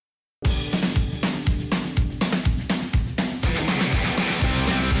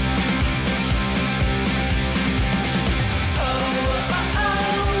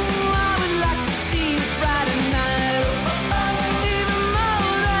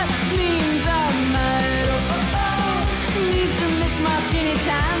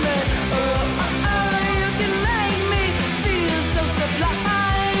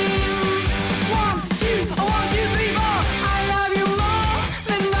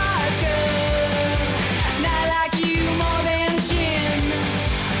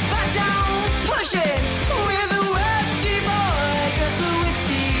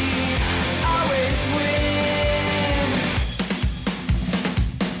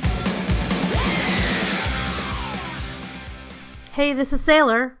Hey, this is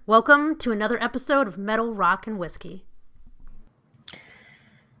Sailor. Welcome to another episode of Metal, Rock, and Whiskey.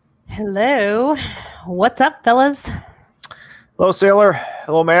 Hello. What's up, fellas? Hello, Sailor.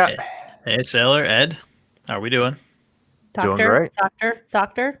 Hello, Matt. Hey, Sailor. Ed. How are we doing? Doctor, doing great.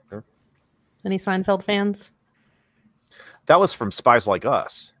 Doctor. Sure. Any Seinfeld fans? That was from Spies Like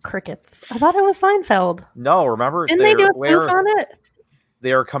Us. Crickets. I thought it was Seinfeld. No, remember? Didn't they do a spoof on it?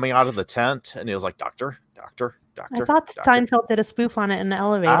 They were coming out of the tent, and he was like, Doctor. I thought Seinfeld did a spoof on it in the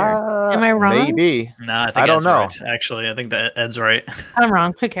elevator. Am I wrong? Maybe. Nah, I don't Ed's know. right. Actually, I think that Ed's right. I'm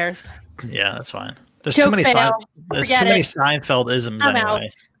wrong. Who cares? Yeah, that's fine. There's Joke too many fail. there's Forget too many it. Seinfeld-isms I'm anyway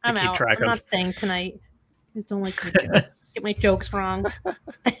I'm to keep out. track I'm of. not staying tonight. I just don't like to get my jokes wrong. How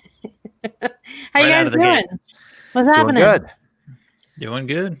you guys out of the doing? gate. What's Doing happening? good. Doing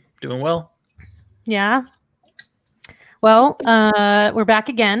good. Doing well. Yeah. Well, we're back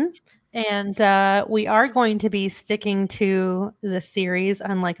again, and we are going to be sticking to the series,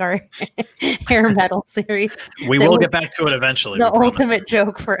 unlike our hair metal series. We will get back to it eventually. The we promise. ultimate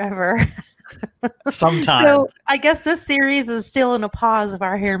joke forever. Sometime. So I guess this series is still in a pause of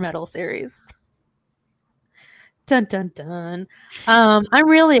our hair metal series. Dun dun dun. I'm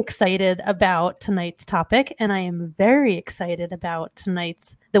really excited about tonight's topic, and I am very excited about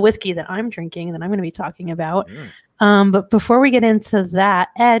the whiskey that I'm drinking that I'm going to be talking about. But before we get into that,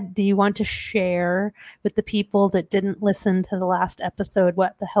 Ed, do you want to share with the people that didn't listen to the last episode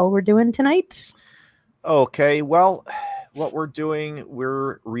what the hell we're doing tonight? Okay, well, what we're doing,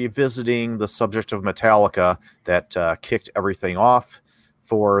 we're revisiting the subject of Metallica that kicked everything off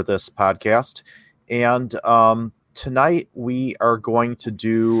for this podcast. And tonight we are going to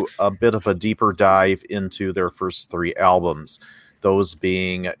do a bit of a deeper dive into their first three albums, those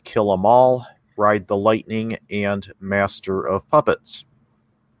being Kill 'Em All, Ride the Lightning, and Master of Puppets.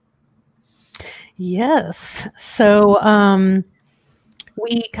 Yes. So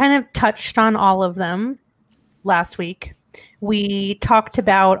we kind of touched on all of them last week. We talked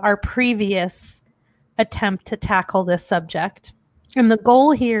about our previous attempt to tackle this subject. And the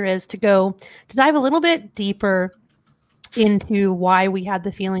goal here is to dive a little bit deeper into why we had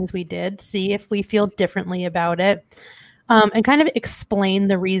the feelings we did, see if we feel differently about it, and kind of explain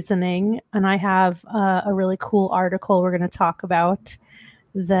the reasoning. And I have a really cool article we're going to talk about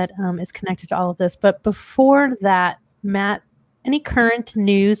that is connected to all of this. But before that, Matt, any current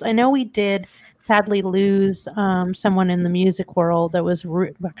news? I know we did sadly lose someone in the music world that was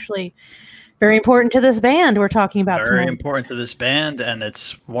actually very important to this band we're talking about Very tonight. important to this band, and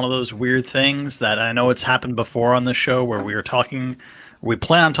it's one of those weird things that I know it's happened before on the show where we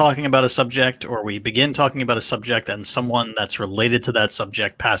plan on talking about a subject, or we begin talking about a subject and someone that's related to that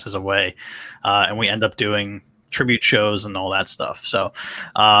subject passes away, and we end up doing tribute shows and all that stuff. So,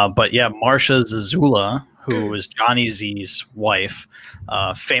 but yeah, Marcia Zazula, who was Johnny Z's wife,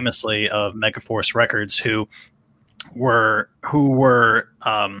 famously of Megaforce Records, who were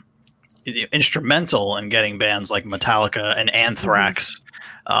instrumental in getting bands like Metallica and Anthrax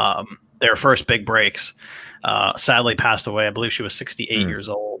their first big breaks. Sadly passed away. I believe she was 68 years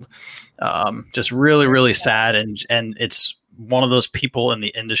old. Just really, really sad. And it's one of those people in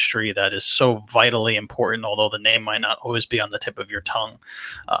the industry that is so vitally important, although the name might not always be on the tip of your tongue.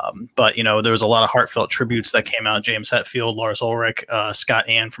 But, you know, there was a lot of heartfelt tributes that came out. James Hetfield, Lars Ulrich, Scott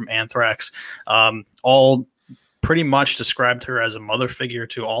Ian from Anthrax, all pretty much described her as a mother figure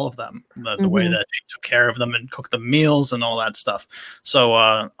to all of them, the way that she took care of them and cooked them meals and all that stuff.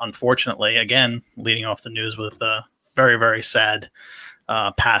 So unfortunately, again, leading off the news with a very, very sad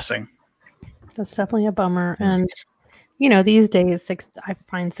passing. That's definitely a bummer. And, you know, these days, I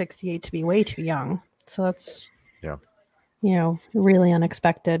find 68 to be way too young. So that's, you know, really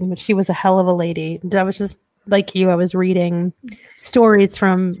unexpected. But she was a hell of a lady. I was just like you, I was reading stories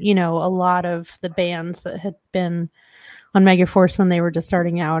from, you know, a lot of the bands that had been on Megaforce when they were just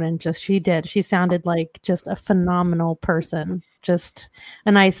starting out, and just she sounded like just a phenomenal person. just,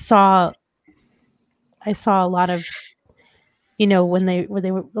 and I saw a lot of, when they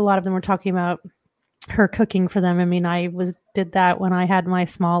were, a lot of them were talking about her cooking for them. I mean, did that when I had my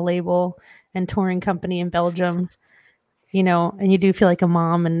small label and touring company in Belgium, and you do feel like a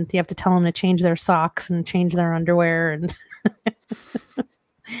mom, and you have to tell them to change their socks and change their underwear. And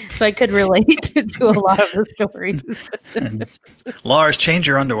so I could relate to a lot of the stories. Lars, change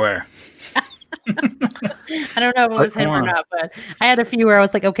your underwear. I don't know if it was him or not, but I had a few where I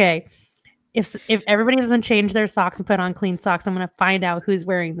was like, okay, if everybody doesn't change their socks and put on clean socks, I'm going to find out who's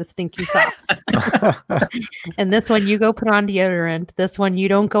wearing the stinky socks. And this one, you go put on deodorant. This one, you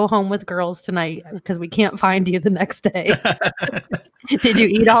don't go home with girls tonight because we can't find you the next day. Did you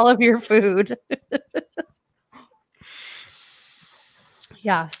eat all of your food?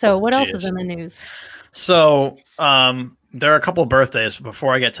 Yeah. So what else is in the news? So there are a couple of birthdays. But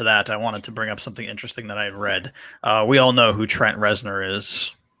before I get to that, I wanted to bring up something interesting that I had read. We all know who Trent Reznor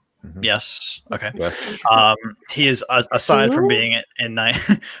is. Mm-hmm. Yes. Okay. Yes. He is, aside from being in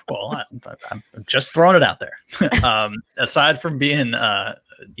well, I'm just throwing it out there. Aside from being, the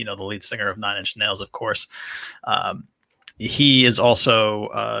lead singer of Nine Inch Nails, of course, he is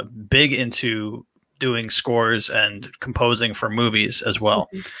also big into doing scores and composing for movies as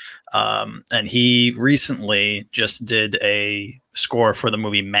well. And he recently just did a score for the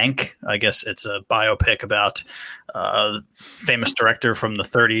movie Mank. I guess it's a biopic about famous director from the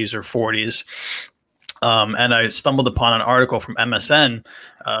 30s or 40s. And I stumbled upon an article from MSN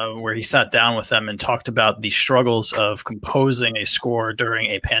where he sat down with them and talked about the struggles of composing a score during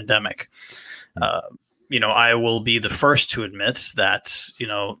a pandemic. I will be the first to admit that,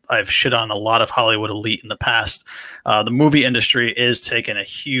 I've shit on a lot of Hollywood elite in the past. The movie industry is taking a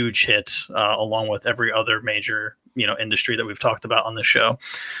huge hit along with every other major, industry that we've talked about on the show.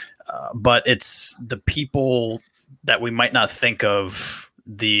 But it's the people that we might not think of,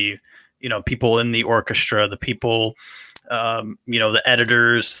 the, people in the orchestra, the people, the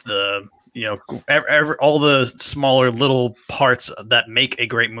editors, all the smaller little parts that make a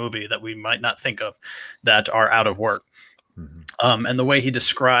great movie that we might not think of that are out of work. Mm-hmm. And the way he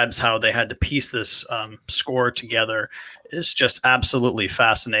describes how they had to piece this score together is just absolutely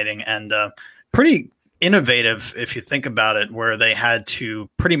fascinating and pretty innovative if you think about it, where they had to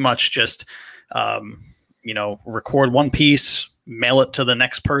pretty much just, record one piece, mail it to the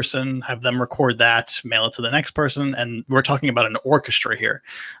next person, have them record that, mail it to the next person. And we're talking about an orchestra here,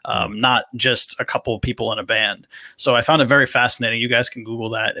 not just a couple of people in a band. So I found it very fascinating. You guys can Google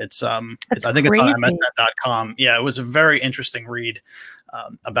that. I think it's on msnet.com. Yeah, it was a very interesting read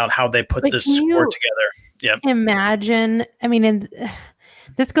about how they put this score together. Yeah. Imagine, and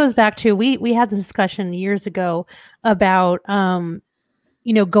this goes back to, we had this discussion years ago about,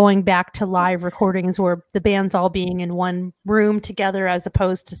 going back to live recordings where the band's all being in one room together as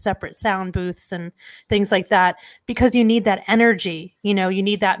opposed to separate sound booths and things like that, because you need that energy, you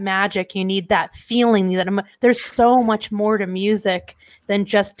need that magic, you need that feeling. There's so much more to music than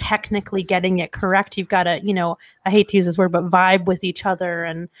just technically getting it correct. You've got to, I hate to use this word, but vibe with each other.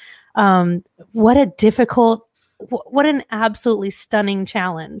 And what an absolutely stunning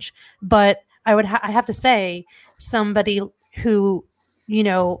challenge. But I have to say, somebody who,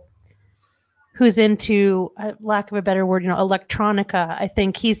 who's into, lack of a better word, electronica, I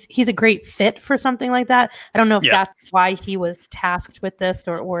think he's a great fit for something like that. I don't know if that's why he was tasked with this,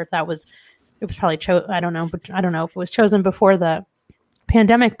 or if it was probably I don't know, but I don't know if it was chosen before the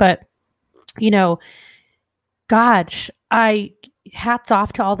pandemic. But gosh, hats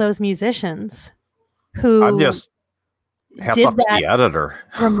off to all those musicians who hats off to the editor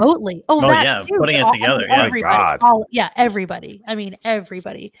remotely. Putting it together. Yeah, everybody.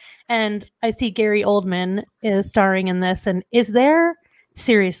 Everybody. And I see Gary Oldman is starring in this. And is there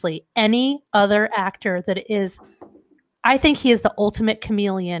seriously any other actor that is? I think he is the ultimate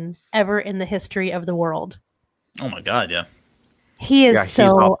chameleon ever in the history of the world. Oh my God! Yeah, he is. He's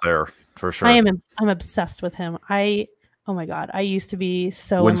up there for sure. I'm obsessed with him. Oh my God! I used to be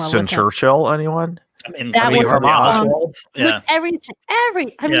so Winston in love with Churchill. Anyone? That was Harvey Oswald. Yeah. Everything.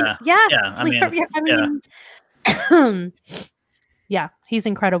 Yeah, he's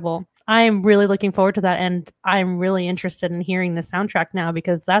incredible. I'm really looking forward to that, and I'm really interested in hearing the soundtrack now,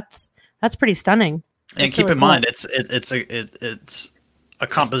 because that's pretty stunning. And keep in mind, it's a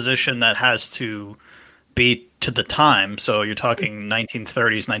composition that has to be to the time. So you're talking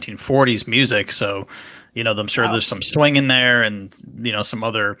 1930s, 1940s music. So I'm sure there's some swing in there, and some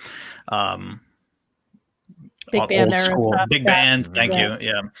other. Big band era stuff. Big band. Thank you.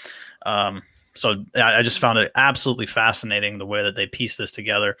 Yeah. So I just found it absolutely fascinating the way that they piece this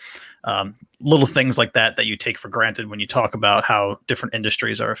together. Little things like that you take for granted when you talk about how different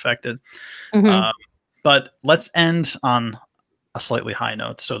industries are affected. But let's end on a slightly high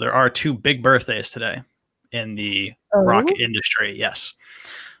note. So there are 2 big birthdays today in the rock industry. Yes.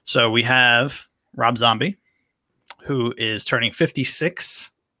 So we have Rob Zombie, who is turning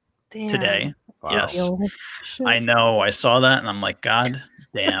 56 today. Wow. Yes. I know. I saw that and I'm like, God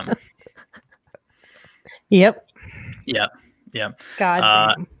damn. Yep. Yeah. God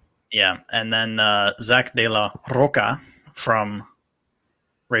damn. Yeah. And then Zach De La Roca from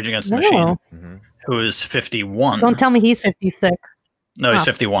Rage Against the Machine, who is 51. Don't tell me he's 56. No, he's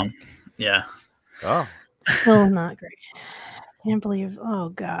 51. Yeah. Oh. Still not great. Can't believe. Oh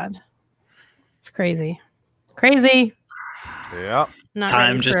God, it's crazy. Yeah. Not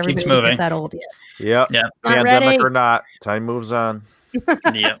Time ready just for keeps everybody to moving. get that old yet. Yeah. Yeah. Not Pandemic ready. or not, time moves on.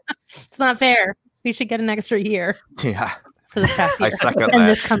 Yeah. It's not fair. We should get an extra year Yeah. for this past year I second and that.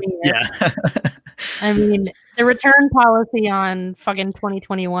 this coming year. Yeah. I mean, the return policy on fucking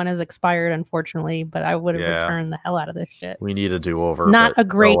 2021 has expired, unfortunately. But I would have returned the hell out of this shit. We need a do-over. Not but a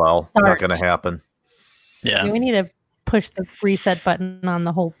great not start. going to happen. Yeah. We need to push the reset button on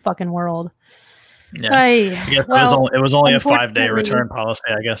the whole fucking world. Yeah. Yeah, It was only a 5-day unfortunately- return policy,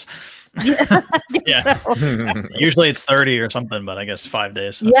 I guess. Yeah. So, usually it's 30 or something, but I guess 5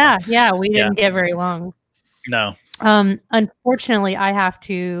 days. That's Yeah. We didn't get very long. No. Unfortunately, I have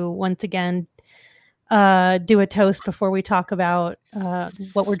to once again do a toast before we talk about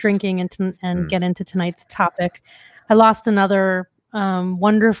what we're drinking and get into tonight's topic. I lost another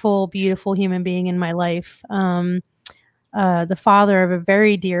wonderful, beautiful human being in my life. The father of a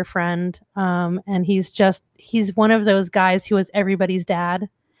very dear friend, and he's one of those guys who was everybody's dad.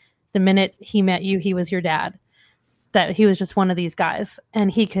 The minute he met you, he was your dad. That he was just one of these guys,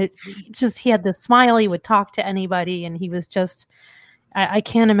 and he had this smile. He would talk to anybody, and he was just, I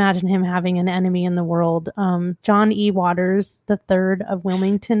can't imagine him having an enemy in the world. John E. Waters III of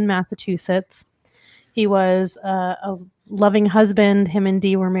Wilmington, Massachusetts. He was a loving husband. Him and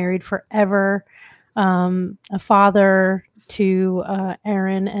Dee were married forever. A father to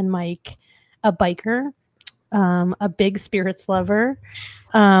Aaron and Mike, a biker, a big spirits lover.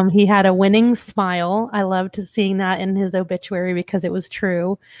 He had a winning smile. I loved seeing that in his obituary because it was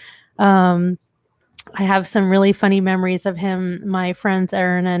true. I have some really funny memories of him. My friends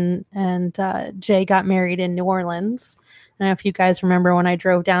Aaron and Jay got married in New Orleans. I don't know if you guys remember when I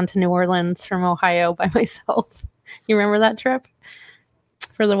drove down to New Orleans from Ohio by myself. You remember that trip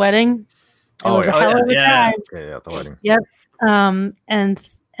for the wedding? It was a hell of a time. Yeah, at the wedding. Yep.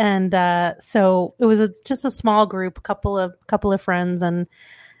 So it was just a small group, a couple of friends and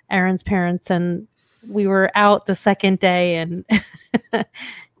Aaron's parents, and we were out the second day, and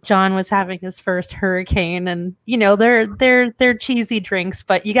John was having his first hurricane, and they're cheesy drinks,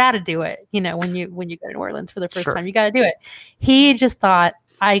 but you got to do it. When you go to New Orleans for the first time, you got to do it. He just thought,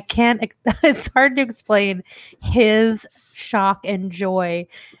 I can't. It's hard to explain his shock and joy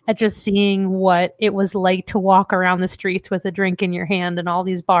at just seeing what it was like to walk around the streets with a drink in your hand and all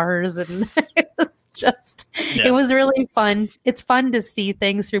these bars, and it was really fun. It's fun to see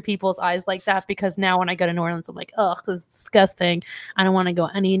things through people's eyes like that, because now when I go to New Orleans, I'm like, oh, this is disgusting. I don't want to go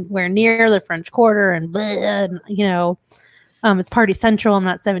anywhere near the French Quarter, and it's party central. I'm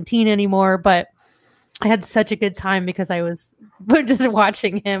not 17 anymore, but I had such a good time because I was just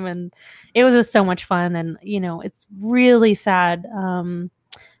watching him, and it was just so much fun. And, it's really sad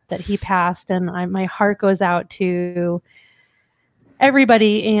that he passed, and my heart goes out to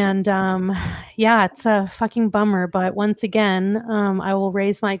everybody. And it's a fucking bummer. But once again, I will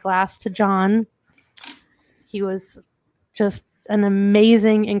raise my glass to John. He was just an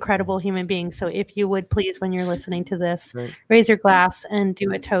amazing, incredible human being. So if you would please, when you're listening to this, raise your glass and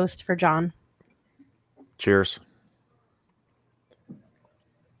do a toast for John. Cheers.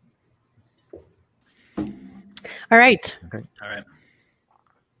 All right. Okay. All right.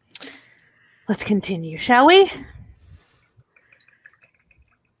 Let's continue, shall we?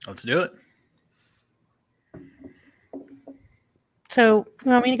 Let's do it. So,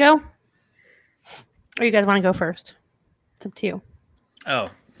 you want me to go? Or you guys want to go first? It's up to you. Oh,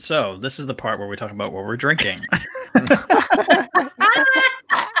 so this is the part where we talk about what we're drinking.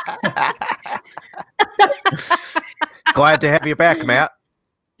 Glad to have you back, Matt.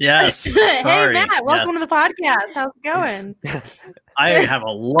 Yes. Hey, Sorry. Matt, welcome to the podcast. How's it going? I have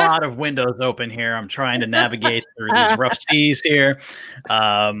a lot of windows open here. I'm trying to navigate through these rough seas here.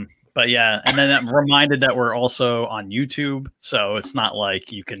 But yeah, and then I'm reminded that we're also on YouTube. So it's not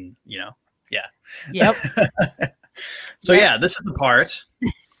like you can, yeah. Yep. So yeah, this is the part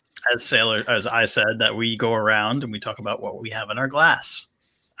as I said, that we go around and we talk about what we have in our glass.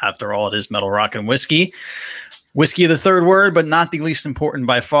 After all, it is Metal Rock and Whiskey. Whiskey, the third word, but not the least important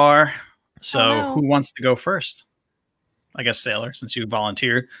by far. So who wants to go first? I guess Sailor, since you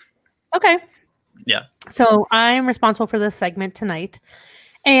volunteered. Okay. Yeah. So I'm responsible for this segment tonight.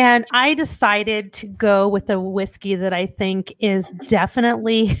 And I decided to go with a whiskey that I think is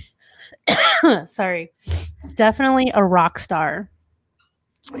definitely, definitely a rock star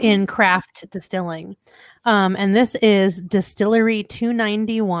in craft distilling. And this is Distillery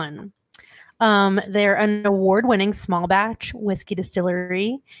 291. They're an award-winning small batch whiskey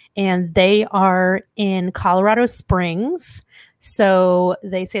distillery, and they are in Colorado Springs. So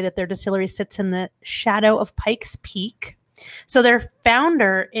they say that their distillery sits in the shadow of Pikes Peak. So their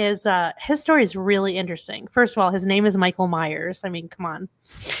founder is, his story is really interesting. First of all, his name is Michael Myers. I mean, come on.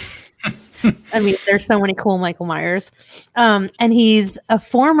 I mean, there's so many cool Michael Myers. And he's a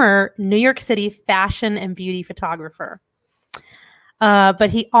former New York City fashion and beauty photographer. But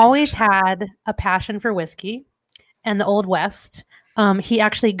he always had a passion for whiskey and the Old West. He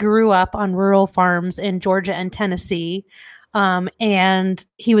actually grew up on rural farms in Georgia and Tennessee. And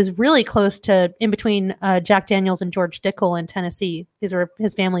he was really close to in between Jack Daniels and George Dickel in Tennessee. These were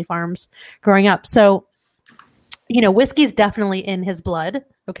his family farms growing up. So, whiskey's definitely in his blood.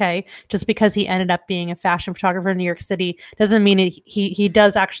 Okay. Just because he ended up being a fashion photographer in New York City doesn't mean he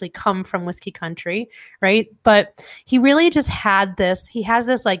does actually come from whiskey country. Right. But he really just he has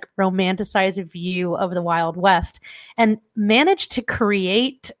this like romanticized view of the Wild West and managed to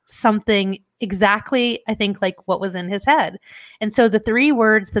create something exactly, I think, like what was in his head. And so the three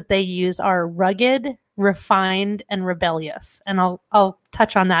words that they use are rugged, refined, and rebellious. And I'll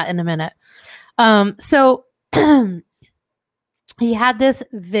touch on that in a minute. So he had this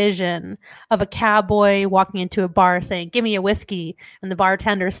vision of a cowboy walking into a bar saying, "Give me a whiskey," and the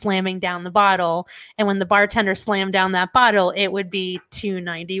bartender slamming down the bottle. And when the bartender slammed down that bottle, it would be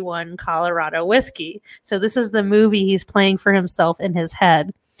 291 Colorado whiskey. So this is the movie he's playing for himself in his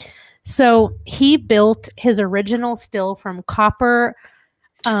head. So he built his original still from copper.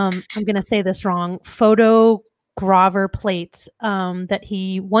 I'm going to say this wrong. Photogravure plates that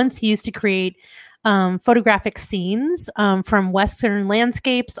he once used to create photographic scenes from Western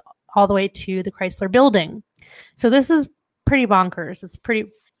landscapes all the way to the Chrysler Building. So this is pretty bonkers. It's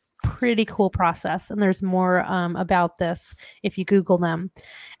pretty cool process. And there's more about this if you Google them.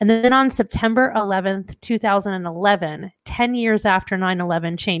 And then on September 11th, 2011, 10 years after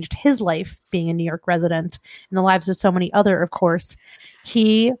 9/11 changed his life, being a New York resident and the lives of so many other, of course,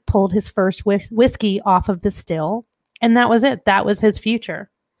 he pulled his first whiskey off of the still. And that was it. That was his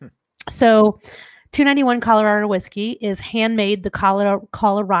future. So 291 Colorado whiskey is handmade the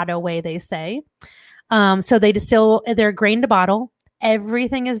Colorado way, they say. So they distill their grain to bottle.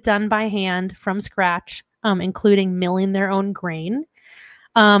 Everything is done by hand from scratch, including milling their own grain.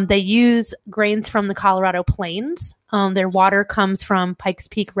 They use grains from the Colorado Plains. Their water comes from Pikes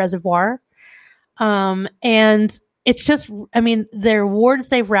Peak Reservoir. And it's just, their awards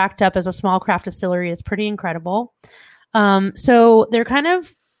they've racked up as a small craft distillery is pretty incredible. So they're kind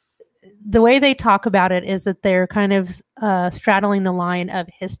of, the way they talk about it is that they're kind of straddling the line of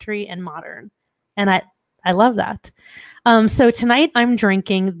history and modern. And I love that. So tonight I'm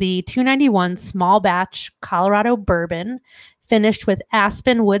drinking the 291 small batch Colorado bourbon finished with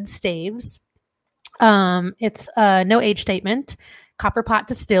aspen wood staves. It's no age statement, copper pot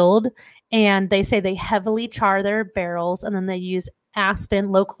distilled, and they say they heavily char their barrels and then they use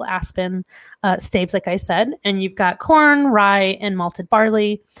local aspen staves, like I said. And you've got corn, rye, and malted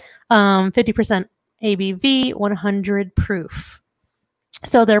barley, 50% ABV, 100 proof.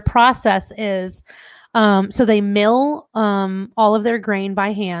 So their process is, so they mill all of their grain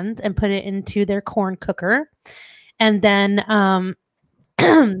by hand and put it into their corn cooker. And then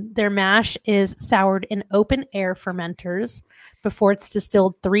their mash is soured in open air fermenters before it's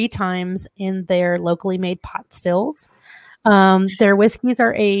distilled 3 times in their locally made pot stills. Their whiskeys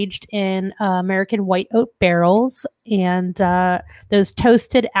are aged in American white oak barrels, and those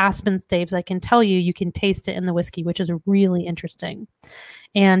toasted aspen staves, I can tell you can taste it in the whiskey, which is really interesting.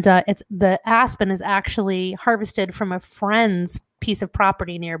 And it's the aspen is actually harvested from a friend's piece of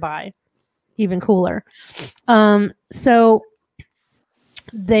property nearby. Even cooler. So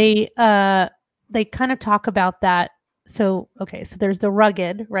they kind of talk about that. So there's the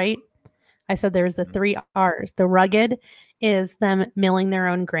rugged, right? I said there's the 3 R's. The rugged is them milling their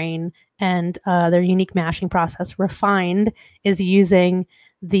own grain and their unique mashing process. Refined is using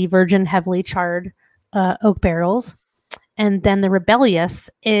the virgin heavily charred oak barrels. And then the Rebellious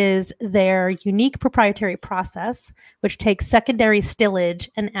is their unique proprietary process, which takes secondary stillage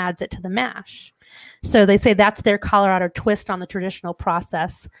and adds it to the mash. So they say that's their Colorado twist on the traditional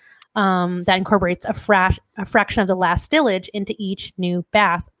process that incorporates a fraction of the last stillage into each new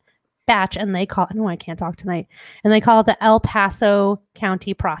batch. And they call it, no, I can't talk tonight. And they call it the El Paso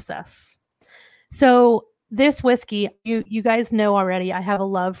County process. So this whiskey, you guys know already, I have a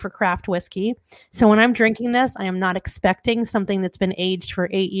love for craft whiskey. So when I'm drinking this, I am not expecting something that's been aged for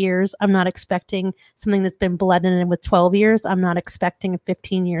 8 years. I'm not expecting something that's been blended in with 12 years. I'm not expecting a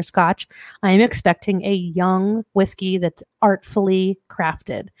 15-year scotch. I am expecting a young whiskey that's artfully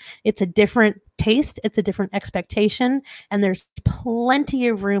crafted. It's a different taste, it's a different expectation, and there's plenty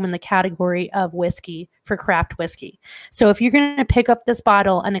of room in the category of whiskey for craft whiskey. So if you're going to pick up this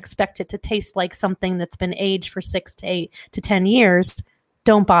bottle and expect it to taste like something that's been aged for 6 to 8 to 10 years,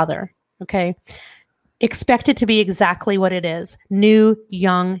 don't bother. Okay. Expect it to be exactly what it is: new,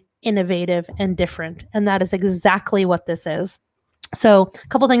 young, innovative, and different. And that is exactly what this is. So a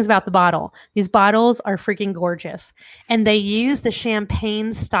couple things about the bottle. These bottles are freaking gorgeous, and they use the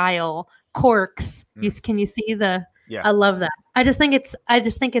champagne style corks. Can you see the? Yeah. I love that. I just think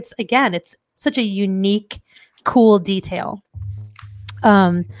it's again, it's such a unique, cool detail.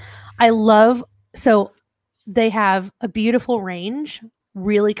 I love, so they have a beautiful range,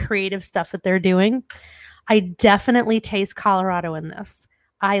 really creative stuff that they're doing. I definitely taste Colorado in this.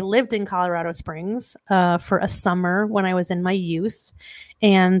 I lived in Colorado Springs for a summer when I was in my youth,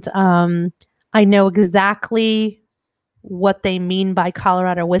 and I know exactly what they mean by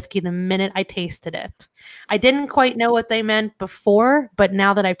Colorado whiskey the minute I tasted it. I didn't quite know what they meant before, but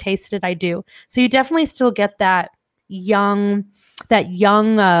now that I've tasted it, I do. So you definitely still get the young,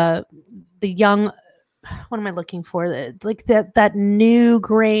 what am I looking for? Like that new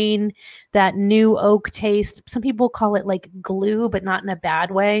grain, that new oak taste. Some people call it like glue, but not in a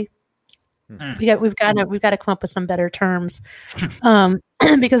bad way. We've got to come up with some better terms,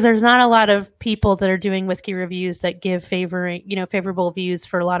 because there's not a lot of people that are doing whiskey reviews that give favorable views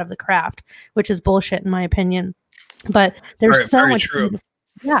for a lot of the craft, which is bullshit in my opinion. But there's so much. True.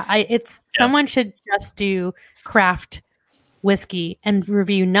 Someone should just do craft whiskey and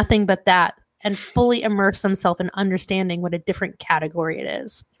review nothing but that, and fully immerse themselves in understanding what a different category it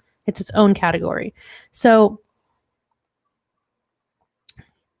is. It's its own category. So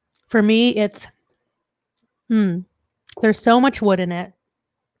for me, it's, there's so much wood in it.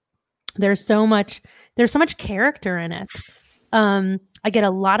 There's so much character in it. I get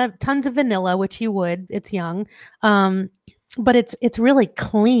tons of vanilla, which you would, it's young. But it's really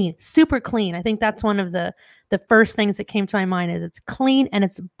clean, super clean. I think that's one of the first things that came to my mind is it's clean and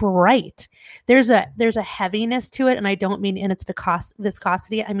it's bright. There's a heaviness to it. And I don't mean in its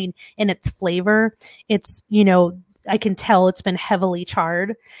viscosity. I mean, in its flavor. It's, I can tell it's been heavily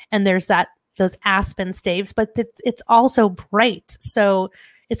charred, and there's those aspen staves, but it's also bright. So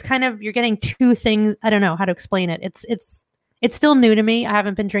it's kind of, you're getting two things. I don't know how to explain it. It's still new to me. I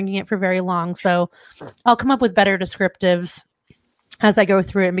haven't been drinking it for very long, so I'll come up with better descriptives as I go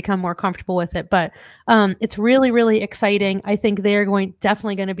through it and become more comfortable with it. But it's really, really exciting. I think they're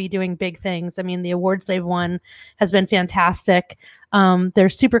definitely going to be doing big things. I mean, the awards they've won has been fantastic. They're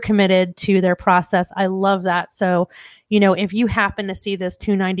super committed to their process. I love that. So, if you happen to see this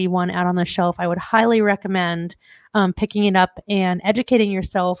 291 out on the shelf, I would highly recommend picking it up and educating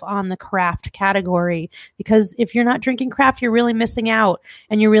yourself on the craft category, because if you're not drinking craft, you're really missing out,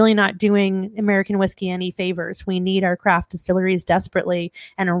 and you're really not doing American whiskey any favors. We need our craft distilleries desperately.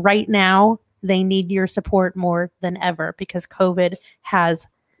 And right now they need your support more than ever, because COVID has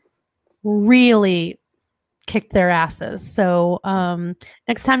really kicked their asses. So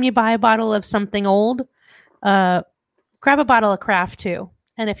next time you buy a bottle of something old, grab a bottle of craft too.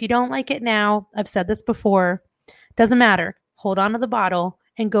 And if you don't like it now, I've said this before, doesn't matter. Hold on to the bottle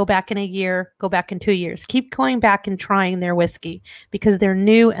and go back in a year, go back in 2 years. Keep going back and trying their whiskey, because they're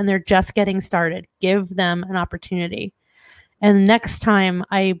new and they're just getting started. Give them an opportunity. And next time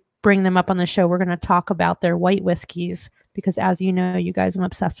I bring them up on the show, we're going to talk about their white whiskeys, because as you know, you guys, I'm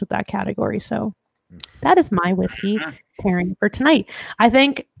obsessed with that category. So that is my whiskey pairing for tonight. I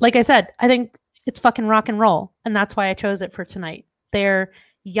think, like I said, it's fucking rock and roll. And that's why I chose it for tonight. They're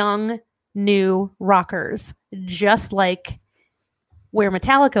young, new rockers, just like where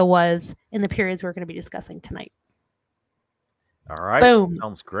Metallica was in the periods we're going to be discussing tonight. All right. Boom.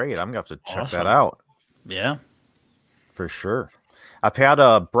 Sounds great. I'm going to have to check that out. Yeah. For sure. I've had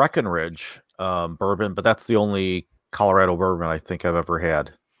a Breckenridge bourbon, but that's the only Colorado bourbon I think I've ever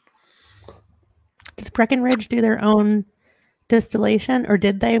had. Does Breckenridge do their own distillation, or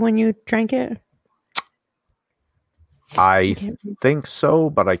did they when you drank it? I think so,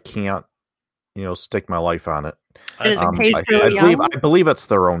 but I can't, stake my life on it. Is it I young? believe it's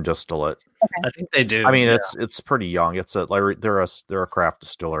their own distillate. I think they do. I mean, it's pretty young. They're a craft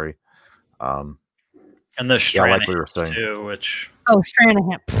distillery. And the Yeah, like we were Stranahan's saying. too, which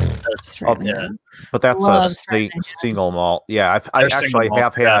Stranahan. that's Yeah, but that's Love a Stranahan. single malt. Yeah, I They're single malt,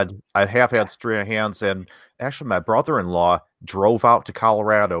 have had Stranahan's, and actually my brother-in-law drove out to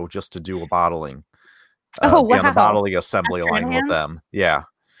Colorado just to do a bottling. Oh, be on the wow. bottling assembly At line with Stranahan's? them. Yeah.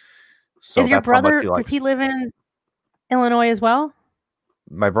 So Is your that's how much brother? he Does likes. he live in Illinois as well?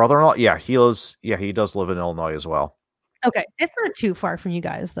 My brother-in-law? Yeah, he lives. Yeah, he does live in Illinois as well. Okay, it's not too far from you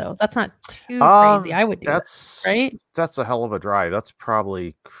guys, though. That's not too Um, crazy. I would do that. That's right? That's a hell of a drive. That's got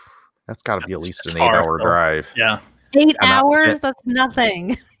to be at least It's an hard, 8-hour though. drive. yeah. 8 I'm not- hours? That's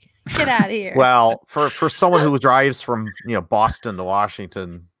nothing. Get out of here. Well, for someone who drives from Boston to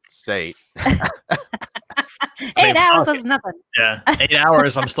Washington State, 8 hours is nothing. Yeah, 8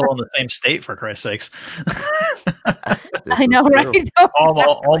 hours. I'm still in the same state, for Christ's sakes. this I is know, true. right?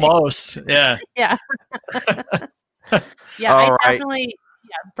 Almost. Yeah. Yeah. Yeah, All I right. definitely.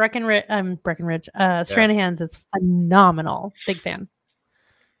 Yeah, Breckenridge. Stranahan's is phenomenal. Big fan.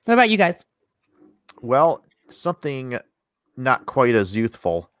 What about you guys? Well, something not quite as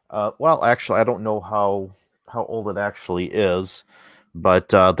youthful. Well, actually, I don't know how old it actually is, but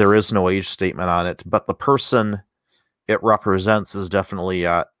there is no age statement on it. But the person it represents is definitely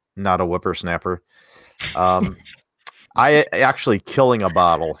not a whippersnapper. I actually killing a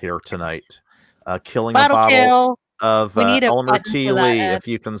bottle here tonight. Killing a bottle Kill. of We need a Elmer button T. for that, Lee, Ed. if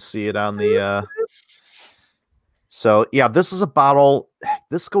you can see it on the. So yeah, this is a bottle.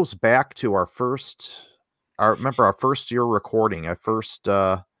 This goes back to our first year recording. This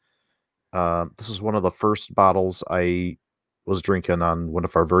is one of the first bottles I was drinking on one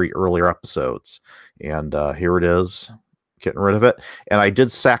of our very earlier episodes, and here it is, getting rid of it. And I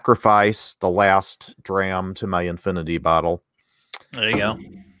did sacrifice the last dram to my infinity bottle, There you go.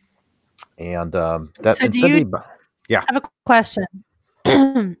 and that So do infinity. you- I have a question.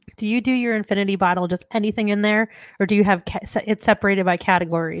 Do you do your infinity bottle just anything in there, or do you have it separated by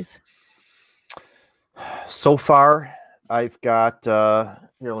categories? So far, I've got. Here,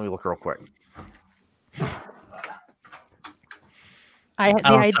 let me look real quick. I had the I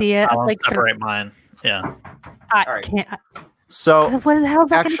don't idea I of don't like separate mine. Yeah. I All right. can't. So What the hell is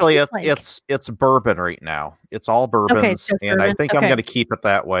that? actually, gonna taste like? it's bourbon right now. It's all bourbons, just and I bourbon. think I'm Okay. going to keep it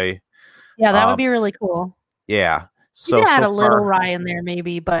that way. Yeah, that would um, be really cool. Yeah. You could add a little far, rye in there,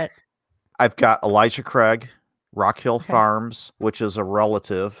 maybe, but I've got Elijah Craig, Rock Hill Okay. Farms, which is a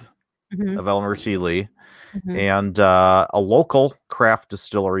relative mhm, of Elmer T. Lee, mhm. and a local craft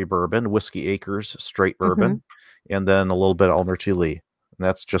distillery bourbon, Whiskey Acres straight bourbon, and then a little bit of Elmer T. Lee. And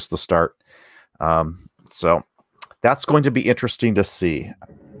that's just the start. So that's going to be interesting to see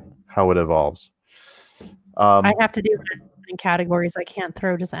how it evolves. I have to do it in categories. I can't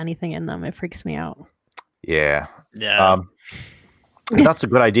throw just anything in them. It freaks me out. Yeah. Yeah. That's a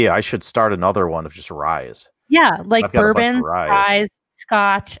good idea. I should start another one of just ryes. Yeah, like I've got a bunch of bourbons, ryes. ryes,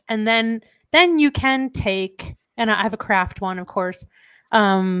 scotch, and then you can take, and I have a craft one, of course,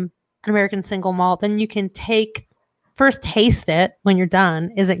 an American single malt. Then you can first taste it when you're done.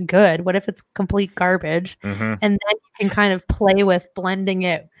 Is it good? What if it's complete garbage? Mhm. And then you can kind of play with blending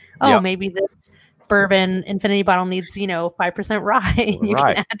it. Oh, Yeah. maybe this bourbon infinity bottle needs 5% rye. You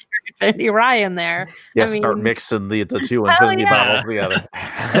Right. can add your infinity rye in there. Yeah, I start mean, mixing the two hell infinity yeah. bottles together.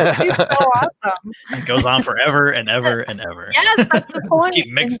 It's so awesome. It goes on forever and ever and ever. Yes, that's the point. keep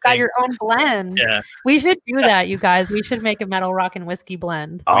And you've got mixing. your own blend. Yeah. We should do that, you guys. We should make a metal rock and whiskey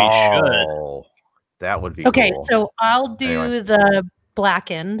blend. We should. Oh, that would be Okay, cool. so I'll do Anyway. the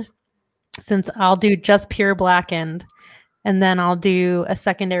blackened, since I'll do just pure blackened, and then I'll do a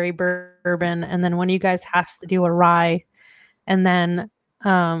secondary bourbon, and then one of you guys has to do a rye, and then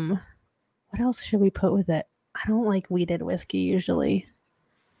what else should we put with it? I don't like wheated whiskey usually,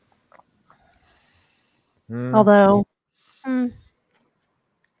 although I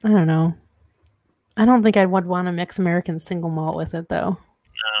don't know. I don't think I would want to mix American single malt with it though.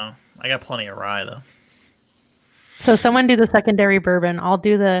 No, I got plenty of rye though. So someone do the secondary bourbon. I'll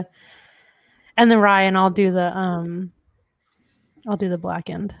do the rye, and I'll do the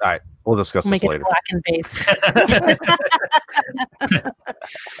blackened. All right, we'll discuss We'll this make it later. blackened base.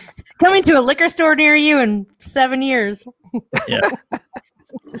 Coming to a liquor store near you in 7 years. Yeah.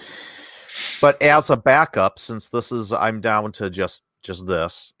 But as a backup, since I'm down to just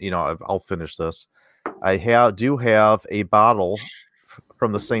this, I'll finish this. I do have a bottle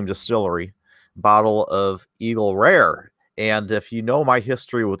from the same distillery, bottle of Eagle Rare. And if you know my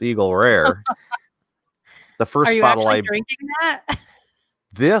history with Eagle Rare, The first Are you bottle actually drinking that?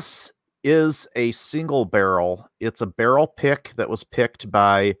 This is a single barrel. It's a barrel pick that was picked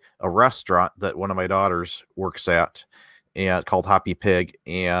by a restaurant that one of my daughters works at, and called Hoppy Pig,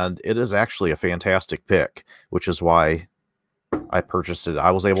 and it is actually a fantastic pick, which is why I purchased it.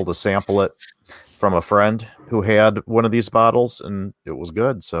 I was able to sample it from a friend who had one of these bottles, and it was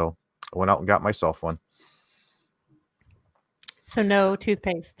good, so I went out and got myself one. So no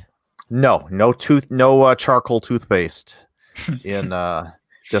toothpaste. No charcoal toothpaste in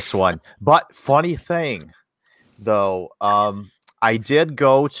this one. But funny thing, though, I did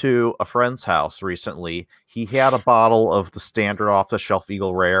go to a friend's house recently. He had a bottle of the standard off-the-shelf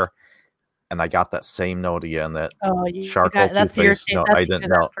Eagle Rare, and I got that same note again. That charcoal toothpaste. No, I didn't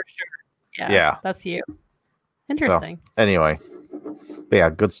know for sure. Yeah, that's you. Interesting. So, anyway, but yeah,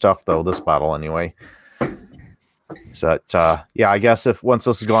 good stuff though. This bottle, anyway. So, I guess if once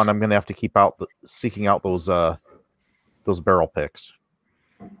this is gone, I'm gonna have to keep seeking out those barrel picks.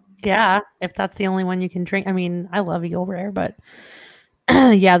 Yeah, if that's the only one you can drink. I mean, I love Eagle Rare, but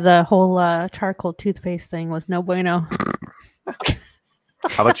yeah, the whole charcoal toothpaste thing was no bueno.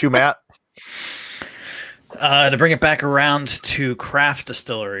 How about you, Matt? To bring it back around to craft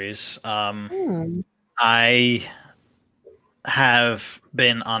distilleries, I have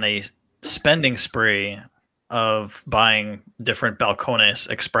been on a spending spree of buying different Balcones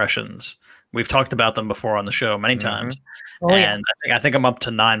expressions. We've talked about them before on the show many times. Oh, and I think I'm up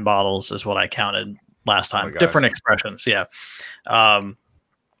to 9 bottles is what I counted last time. Different expressions. Yeah.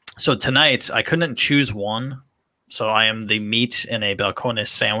 So tonight I couldn't choose one. So I am the meat in a Balcones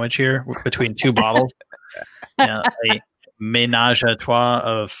sandwich here between 2 bottles. A ménage à trois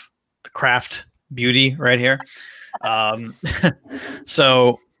of craft beauty right here.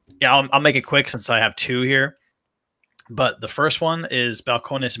 So yeah, I'll make it quick since I have 2 here. But the first one is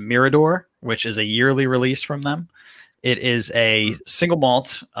Balcones Mirador, which is a yearly release from them. It is a single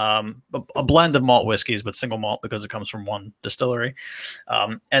malt, a blend of malt whiskeys, but single malt because it comes from one distillery.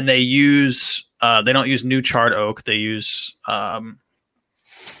 And they don't use new charred oak. They use,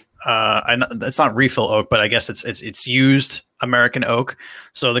 it's not refill oak, but I guess it's used American oak.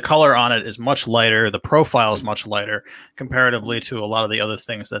 So the color on it is much lighter. The profile is much lighter comparatively to a lot of the other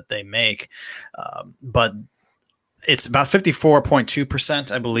things that they make. But it's about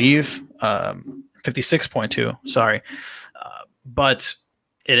 54.2%, I believe. 56.2, sorry. But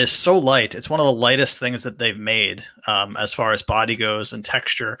it is so light. It's one of the lightest things that they've made as far as body goes and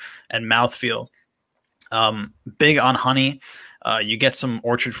texture and mouthfeel. Big on honey. You get some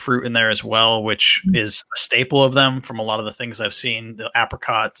orchard fruit in there as well, which is a staple of them from a lot of the things I've seen, the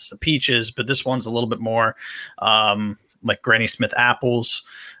apricots, the peaches, but this one's a little bit more like Granny Smith apples.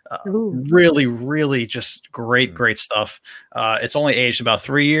 Really, really just great stuff. It's only aged about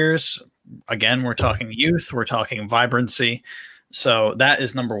 3 years. Again, we're talking youth, we're talking vibrancy. So that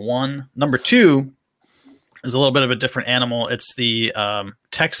is number 1. Number 2 is a little bit of a different animal. It's the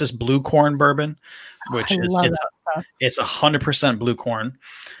Texas Blue Corn Bourbon, which it's 100% blue corn.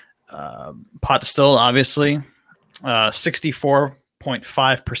 Pot distilled, obviously,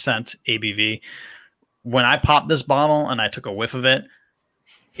 64.5% ABV. When I popped this bottle and I took a whiff of it,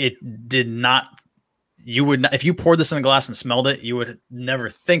 it did not. You would not, if you poured this in a glass and smelled it, you would never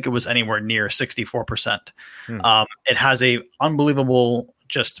think it was anywhere near 64%. It has a unbelievable,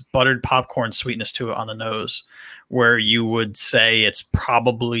 just buttered popcorn sweetness to it on the nose, where you would say it's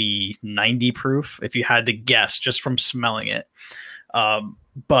probably 90 proof if you had to guess just from smelling it.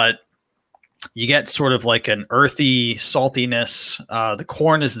 But you get sort of like an earthy saltiness. The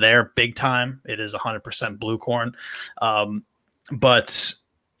corn is there big time. It is 100% blue corn. But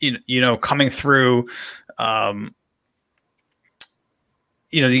you know, coming through, the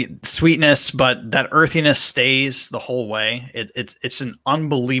sweetness, but that earthiness stays the whole way. It's an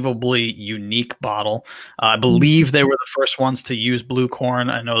unbelievably unique bottle. I believe they were the first ones to use blue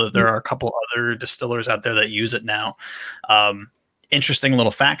corn. I know that there are a couple other distillers out there that use it now. Interesting little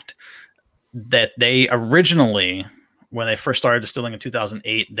fact that they originally, when they first started distilling in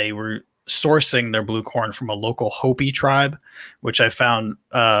 2008, they were sourcing their blue corn from a local Hopi tribe, which I found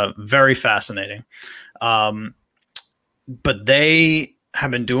very fascinating. But they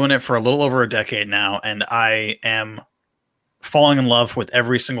have been doing it for a little over a decade now, and I am falling in love with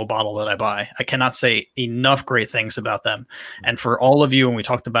every single bottle that I buy. I cannot say enough great things about them. And for all of you, and we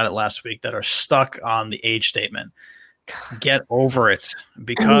talked about it last week, that are stuck on the age statement, get over it,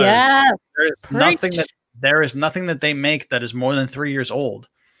 because there is nothing that they make that is more than 3 years old.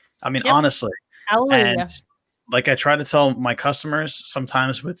 I mean, honestly. Hallelujah. And like I try to tell my customers,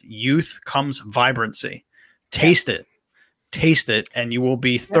 sometimes with youth comes vibrancy. Taste it. taste it, and you will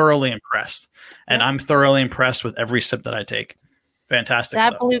be thoroughly impressed. And I'm thoroughly impressed with every sip that I take. Fantastic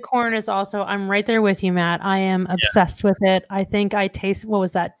That stuff. blue corn is also, I'm right there with you, Matt. I am obsessed with it. I think I tasted, what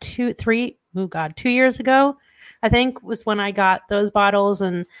was that, 2 years ago, I think was when I got those bottles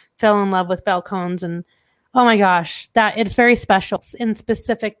and fell in love with Balcones. And oh my gosh, that it's very special. In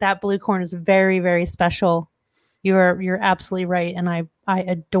specific, that blue corn is very, very special. You're absolutely right. And I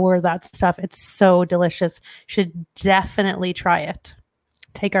adore that stuff. It's so delicious. Should definitely try it.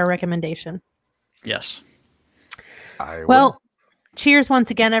 Take our recommendation. Yes. Well, cheers once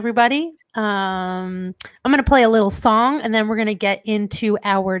again, everybody. I'm going to play a little song and then we're going to get into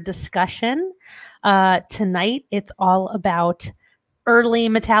our discussion. Tonight, it's all about early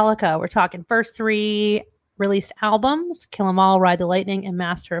Metallica. We're talking first 3 released albums, Kill 'Em All, Ride the Lightning, and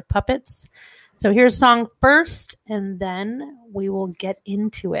Master of Puppets. So here's a song first, and then we will get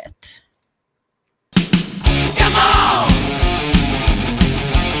into it. Come on!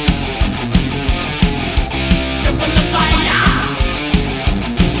 Jump in the fire!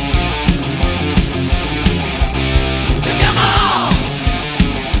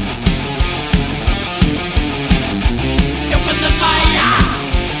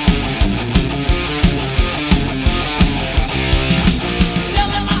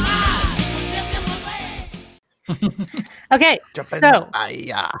 Okay, so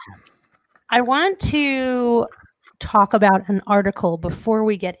I want to talk about an article before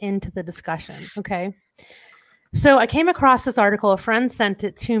we get into the discussion. Okay, so I came across this article. A friend sent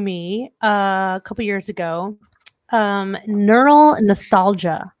it to me a couple years ago. Neural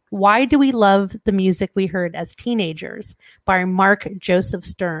Nostalgia. Why do we love the music we heard as teenagers? By Mark Joseph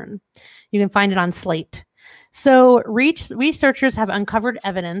Stern. You can find it on Slate. So researchers have uncovered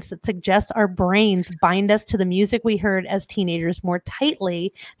evidence that suggests our brains bind us to the music we heard as teenagers more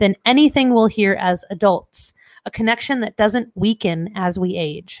tightly than anything we'll hear as adults, a connection that doesn't weaken as we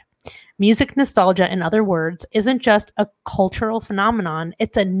age. Music nostalgia, in other words, isn't just a cultural phenomenon,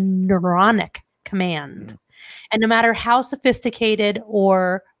 it's a neuronic command. And no matter how sophisticated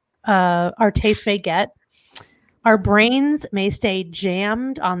or our taste may get, our brains may stay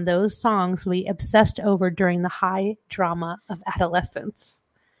jammed on those songs we obsessed over during the high drama of adolescence.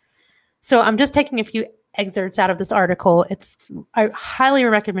 So I'm just taking a few excerpts out of this article. I highly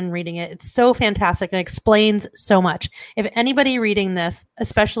recommend reading it. It's so fantastic and explains so much. If anybody reading this,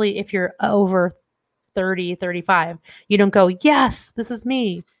 especially if you're over 30, 35, you don't go, yes, this is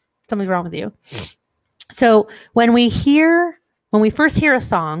me. Something's wrong with you. So when we first hear a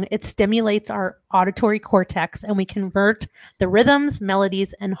song, it stimulates our auditory cortex and we convert the rhythms,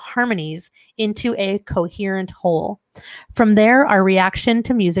 melodies, and harmonies into a coherent whole. From there, our reaction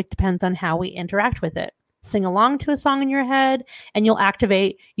to music depends on how we interact with it. Sing along to a song in your head, and you'll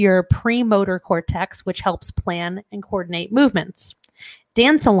activate your premotor cortex, which helps plan and coordinate movements.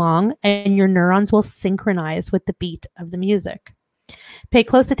 Dance along, and your neurons will synchronize with the beat of the music. Pay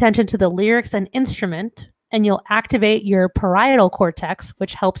close attention to the lyrics and instrument, and you'll activate your parietal cortex,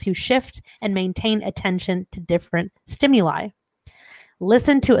 which helps you shift and maintain attention to different stimuli.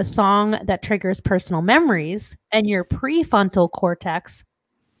 Listen to a song that triggers personal memories, and your prefrontal cortex,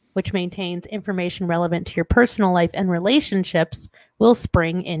 which maintains information relevant to your personal life and relationships, will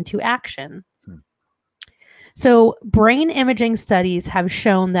spring into action. So brain imaging studies have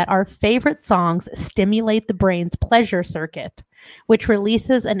shown that our favorite songs stimulate the brain's pleasure circuit, which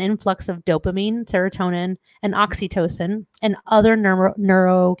releases an influx of dopamine, serotonin, and oxytocin, and other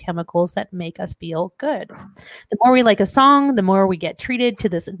neurochemicals that make us feel good. The more we like a song, the more we get treated to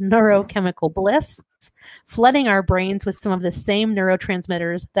this neurochemical bliss, flooding our brains with some of the same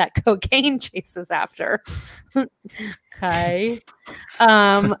neurotransmitters that cocaine chases after. Okay.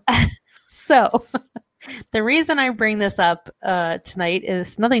 So the reason I bring this up tonight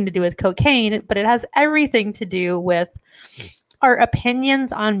is nothing to do with cocaine, but it has everything to do with our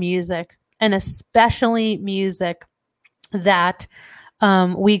opinions on music, and especially music that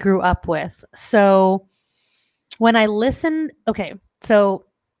we grew up with. So when I listened, so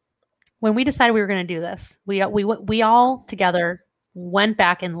when we decided we were going to do this, we all together went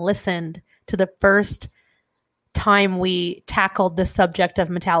back and listened to the first time we tackled the subject of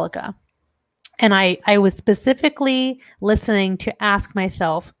Metallica. And I was specifically listening to ask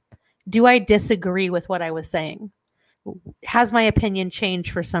myself, do I disagree with what I was saying? Has my opinion changed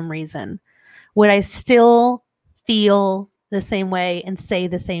for some reason? Would I still feel the same way and say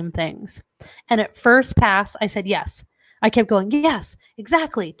the same things? And at first pass, I said yes. I kept going, yes,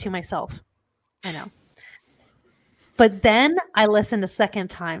 exactly, to myself. I know. But then I listened a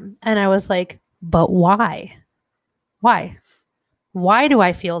second time and I was like, but why? Why? Why do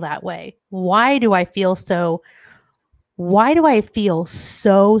I feel that way? Why do I feel so why do I feel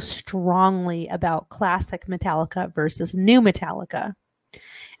so strongly about classic Metallica versus new Metallica?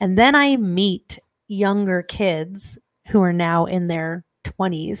 And then I meet younger kids who are now in their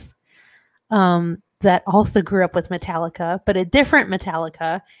 20s that also grew up with Metallica, but a different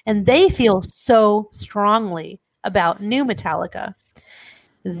Metallica, and they feel so strongly about new Metallica.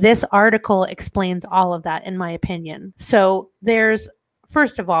 This article explains all of that, in my opinion. So there's,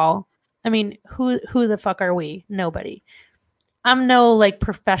 first of all, I mean, who the fuck are we? Nobody. I'm no like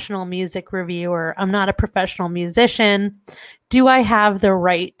professional music reviewer. I'm not a professional musician. Do I have the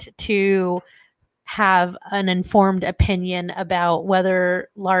right to have an informed opinion about whether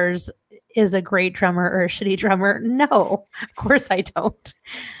Lars is a great drummer or a shitty drummer? No, of course I don't.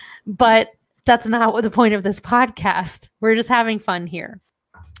 But that's not what the point of this podcast. We're just having fun here.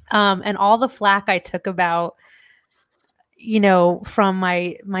 And all the flack I took about, from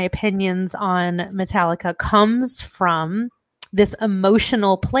my opinions on Metallica comes from this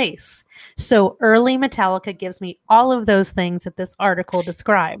emotional place. So early Metallica gives me all of those things that this article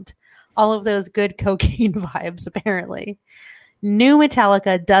described, all of those good cocaine vibes, apparently. New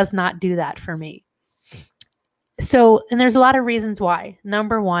Metallica does not do that for me. So, and there's a lot of reasons why.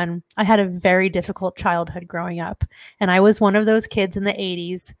 Number one, I had a very difficult childhood growing up, and I was one of those kids in the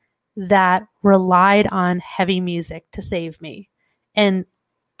 80s that relied on heavy music to save me. And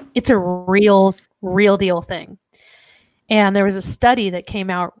it's a real deal thing. And there was a study that came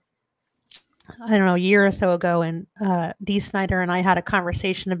out, I don't know, a year or so ago, and Dee Snider and I had a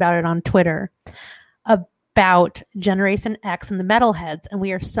conversation about it on Twitter about Generation X and the metalheads, and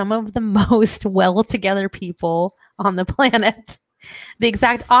we are some of the most well-together people on the planet. The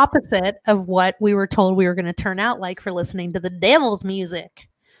exact opposite of what we were told we were going to turn out like for listening to the devil's music.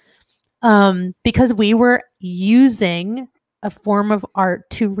 Because we were using a form of art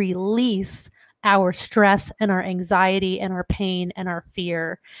to release our stress and our anxiety and our pain and our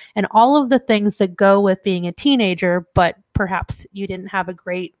fear and all of the things that go with being a teenager, but perhaps you didn't have a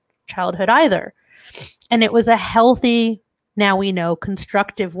great childhood either. And it was a healthy, now we know,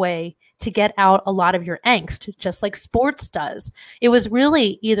 constructive way to get out a lot of your angst, just like sports does. It was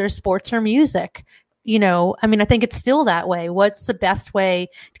really either sports or music. I think it's still that way. What's the best way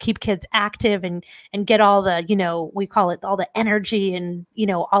to keep kids active and get all the, we call it all the energy and,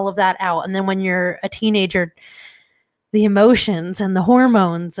 all of that out. And then when you're a teenager, the emotions and the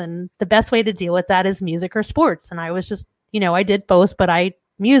hormones, and the best way to deal with that is music or sports. And I was just, I did both, but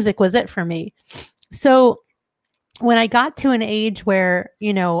music was it for me. So when I got to an age where,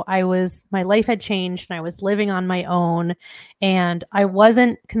 my life had changed and I was living on my own and I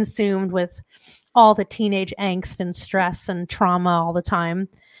wasn't consumed with all the teenage angst and stress and trauma all the time,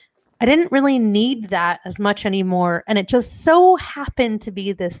 I didn't really need that as much anymore. And it just so happened to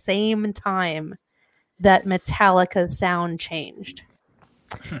be the same time that Metallica's sound changed.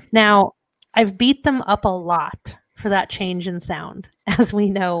 Now, I've beat them up a lot for that change in sound, as we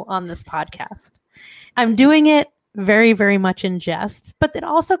know on this podcast. I'm doing it very, very much in jest, but it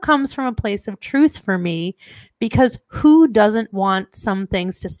also comes from a place of truth for me, because who doesn't want some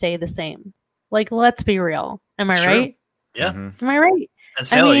things to stay the same? Like, let's be real. Am I right? Yeah. Am I right? And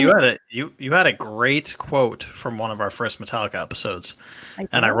Sailor, you had a great quote from one of our first Metallica episodes.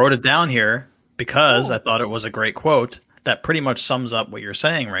 I wrote it down here because I thought it was a great quote that pretty much sums up what you're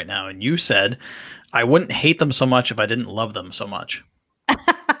saying right now. And you said, I wouldn't hate them so much if I didn't love them so much.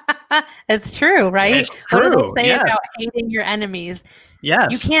 It's true, right? It's true. What do they say about hating your enemies?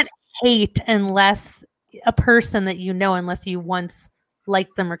 Yes. You can't hate unless a person that unless you once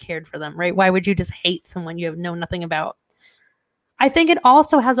liked them or cared for them, right? Why would you just hate someone you have known nothing about? I think it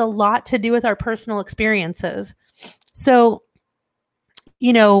also has a lot to do with our personal experiences. So,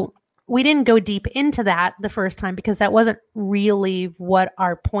 we didn't go deep into that the first time because that wasn't really what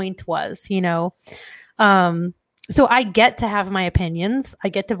our point was, So I get to have my opinions. I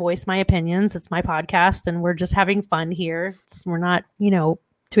get to voice my opinions. It's my podcast and we're just having fun here. We're not,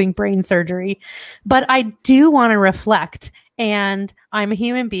 doing brain surgery, but I do want to reflect, and I'm a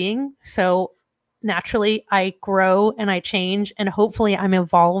human being. So naturally I grow and I change, and hopefully I'm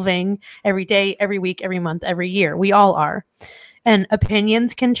evolving every day, every week, every month, every year. We all are. And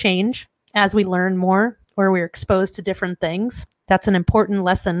opinions can change as we learn more or we're exposed to different things. That's an important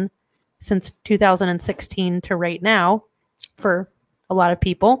lesson since 2016 to right now for a lot of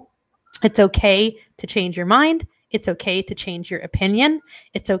people. It's okay to change your mind. It's okay to change your opinion.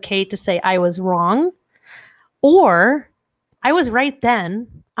 It's okay to say I was wrong, or I was right then.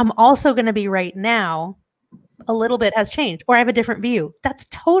 I'm also going to be right now. A little bit has changed, or I have a different view. That's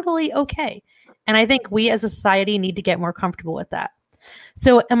totally okay. And I think we as a society need to get more comfortable with that.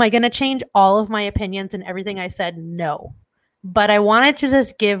 So am I going to change all of my opinions and everything I said? No. But I wanted to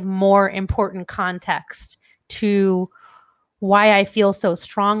just give more important context to why I feel so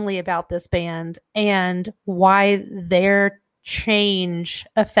strongly about this band and why their change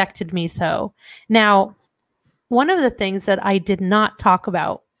affected me so. Now, one of the things that I did not talk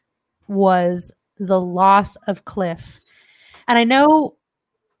about was the loss of Cliff. And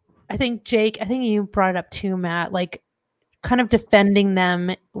I think Jake, I think you brought it up too, Matt, like kind of defending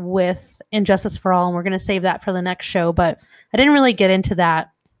them with Injustice for All. And we're going to save that for the next show, but I didn't really get into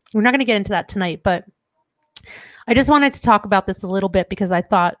that. We're not going to get into that tonight, but I just wanted to talk about this a little bit because I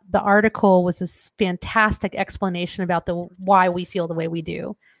thought the article was this fantastic explanation about why we feel the way we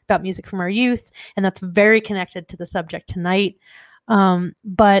do about music from our youth. And that's very connected to the subject tonight.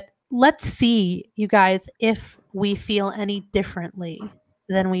 But let's see, you guys, if we feel any differently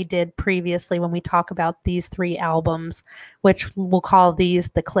than we did previously when we talk about these 3 albums, which we'll call these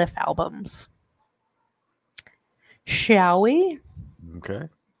the Cliff albums. Shall we? Okay.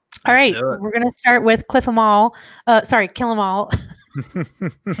 All right, we're going to start with Kill 'Em All.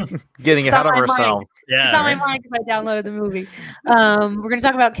 Getting ahead of ourselves. Yeah, it's on my mind because I downloaded the movie. We're going to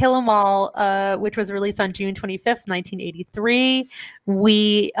talk about Kill 'Em All, which was released on June 25th, 1983.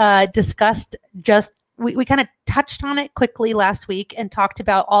 We discussed we kind of touched on it quickly last week and talked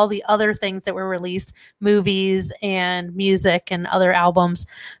about all the other things that were released, movies and music and other albums.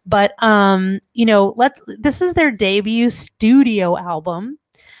 But, this is their debut studio album.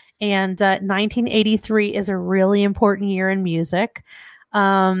 And 1983 is a really important year in music.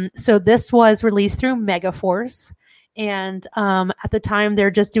 So this was released through Megaforce. And at the time, they're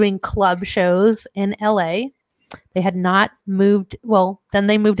just doing club shows in LA. They had not moved. Well, then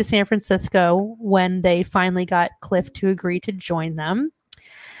they moved to San Francisco when they finally got Cliff to agree to join them.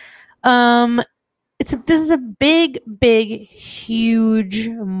 This is a big, huge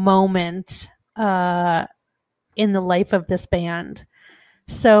moment in the life of this band.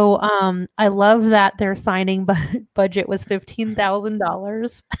 So I love that their signing budget was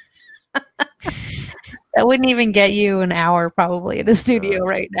 $15,000. That wouldn't even get you an hour probably in a studio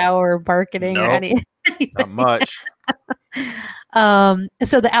right now or marketing or anything. Not much.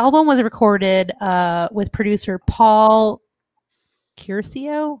 So the album was recorded with producer Paul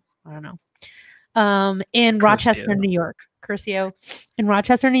Curcio. I don't know. In Rochester, New York. Curcio in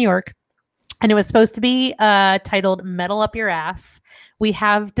Rochester, New York. And it was supposed to be titled Metal Up Your Ass. We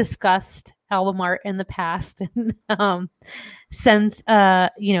have discussed album art in the past,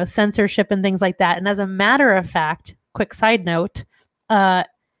 censorship and things like that. And as a matter of fact, quick side note,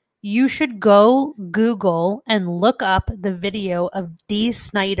 you should go Google and look up the video of Dee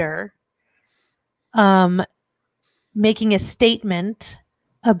Snider making a statement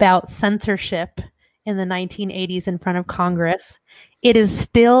about censorship in the 1980s in front of Congress. It is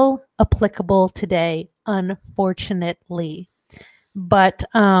still applicable today, unfortunately. But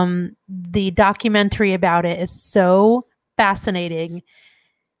the documentary about it is so fascinating.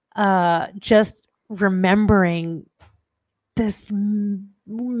 Just remembering this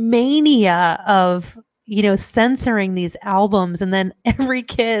mania of, censoring these albums. And then every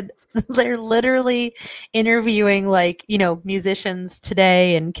kid, they're literally interviewing musicians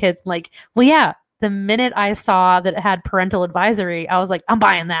today and kids like, well, yeah, the minute I saw that it had parental advisory, I was like, I'm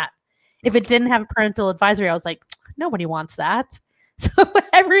buying that. If it didn't have parental advisory, I was like, nobody wants that. So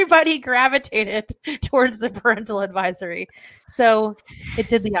everybody gravitated towards the parental advisory. So it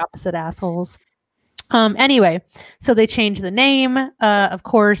did the opposite, assholes. Anyway, so they changed the name, of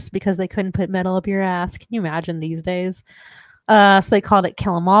course, because they couldn't put metal up your ass. Can you imagine these days? So they called it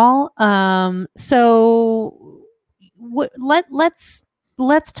Kill 'Em All.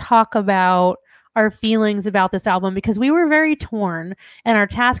 Let's talk about our feelings about this album, because we were very torn. And our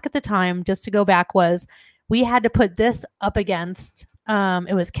task at the time, just to go back, was we had to put this up against,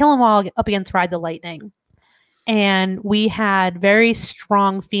 it was Kill 'Em All up against Ride the Lightning. And we had very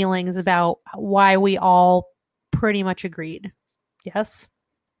strong feelings about why we all pretty much agreed. Yes?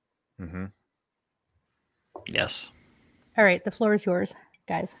 Mm-hmm. Yes. All right, the floor is yours,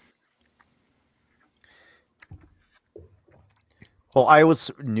 guys. Well, I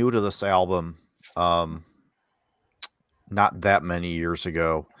was new to this album not that many years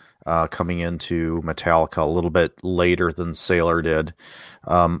ago, coming into Metallica a little bit later than Sailor did.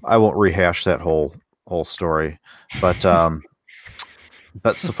 I won't rehash that whole story, but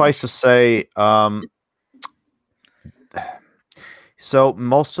suffice to say, so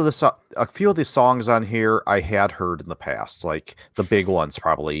most of a few of these songs on here I had heard in the past, like the big ones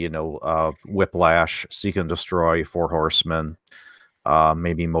probably, Whiplash, Seek and Destroy, Four Horsemen,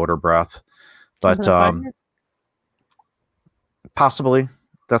 maybe Motor Breath, but Possibly.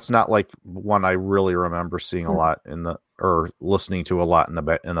 That's not like one I really remember seeing a lot or listening to a lot in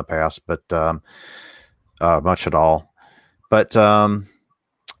the past, but much at all. But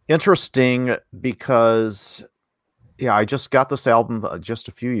interesting because I just got this album just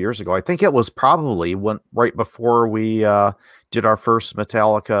a few years ago. I think it was probably right before we did our first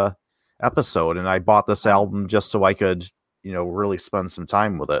Metallica episode, and I bought this album just so I could, really spend some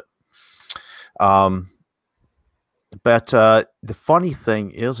time with it. But the funny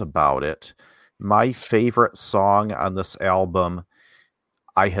thing is about it, my favorite song on this album,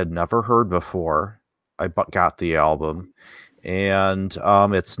 I had never heard before. I got the album, and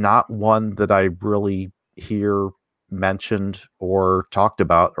it's not one that I really hear mentioned or talked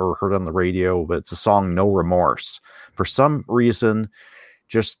about or heard on the radio, but it's a song, No Remorse. For some reason,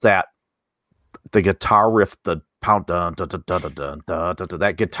 just the guitar riff, the pound, dun, dun, dun, dun, dun, dun, dun, dun,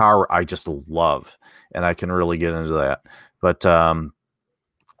 that guitar I just love, and I can really get into that. But the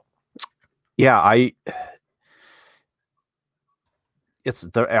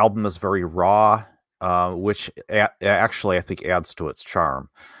album is very raw, which actually I think adds to its charm.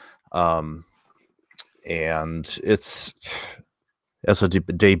 And it's as a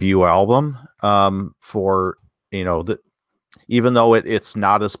debut album for even though it's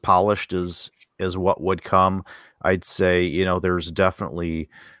not as polished as what would come, I'd say there's definitely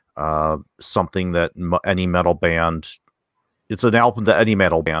something that any metal band. It's an album that any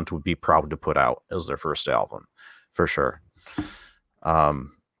metal band would be proud to put out as their first album, for sure.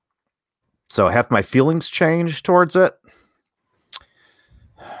 So have my feelings changed towards it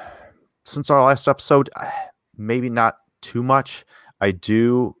since our last episode? Maybe not too much. I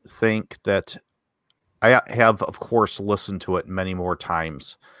do think that I have, of course, listened to it many more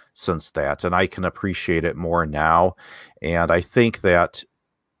times since that, and I can appreciate it more now. And I think that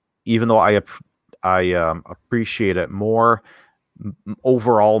even though I appreciate it more,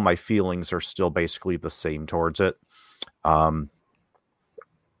 overall my feelings are still basically the same towards it. I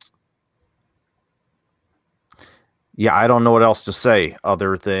don't know what else to say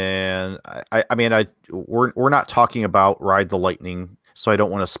other than we're not talking about Ride the Lightning, so I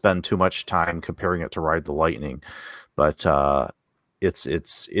don't want to spend too much time comparing it to Ride the Lightning, but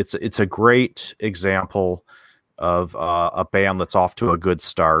it's a great example of a band that's off to a good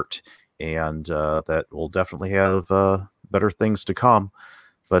start, and that will definitely have better things to come.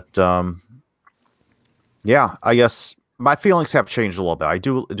 But I guess my feelings have changed a little bit. I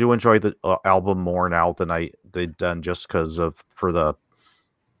do enjoy the album more now than I did then, just because for the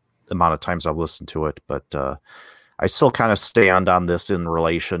amount of times I've listened to it. But I still kind of stand on this in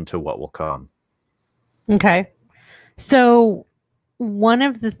relation to what will come. Okay. So one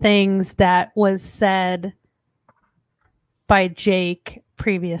of the things that was said by Jake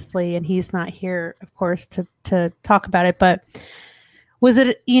previously, and he's not here, of course, to talk about it, but was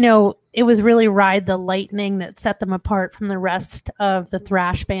it, it was really Ride the Lightning that set them apart from the rest of the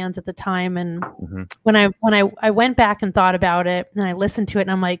thrash bands at the time. And when I went back and thought about it and I listened to it,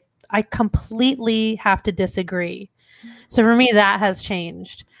 and I'm like, I completely have to disagree. So for me, that has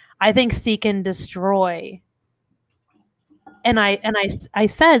changed. I think Seek and Destroy, and I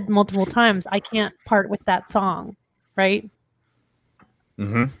said multiple times, I can't part with that song, right?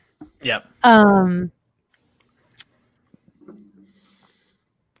 Mm-hmm. Yep.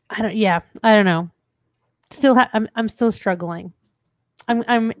 I don't know. Still, I'm still struggling.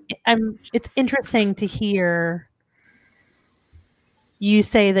 It's interesting to hear you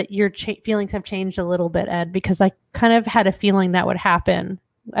say that your feelings have changed a little bit, Ed, because I kind of had a feeling that would happen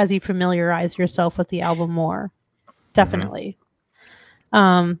as you familiarize yourself with the album more. Definitely.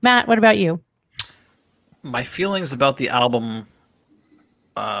 Mm-hmm. Matt, what about you? My feelings about the album,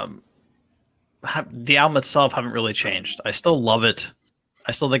 the album itself haven't really changed. I still love it.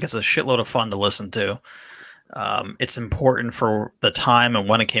 I still think it's a shitload of fun to listen to. It's important for the time and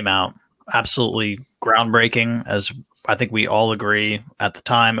when it came out. Absolutely groundbreaking, as I think we all agree at the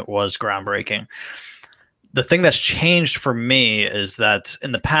time it was groundbreaking. The thing that's changed for me is that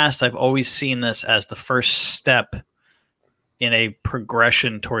in the past, I've always seen this as the first step in a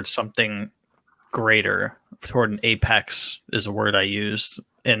progression towards something greater, toward an apex is a word I used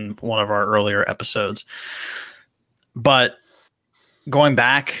in one of our earlier episodes. But going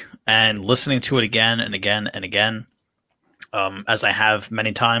back and listening to it again and again and again, as I have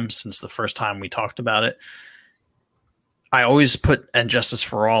many times since the first time we talked about it, I always put And Justice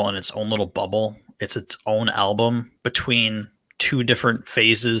for All in its own little bubble. It's its own album between two different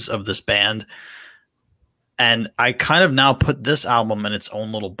phases of this band. And I kind of now put this album in its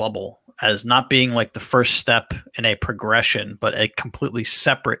own little bubble as not being like the first step in a progression, but a completely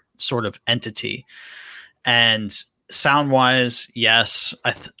separate sort of entity. And sound wise, yes.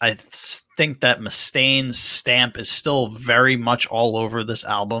 I think that Mustaine's stamp is still very much all over this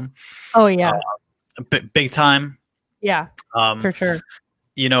album. Oh yeah, big time. Yeah, for sure.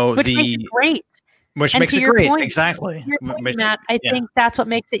 You know, which makes it great. Which and makes it great. Exactly. Matt, I think that's what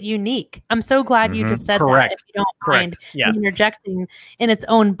makes it unique. I'm so glad you just said that. If you don't mind interjecting in its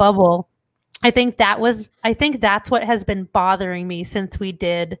own bubble. I think that's what has been bothering me since we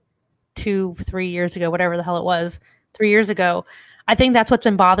did 2-3 years ago, whatever the hell it was, 3 years ago. I think that's what's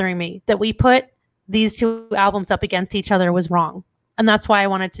been bothering me, that we put these two albums up against each other was wrong. And that's why I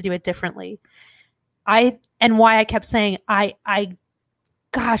wanted to do it differently. And why I kept saying,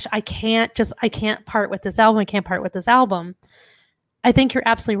 gosh, I can't part with this album. I can't part with this album. I think you're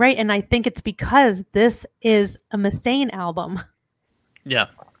absolutely right. And I think it's because this is a Mustaine album. Yeah.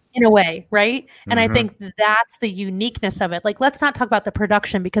 In a way, right? And I think that's the uniqueness of it. Like, let's not talk about the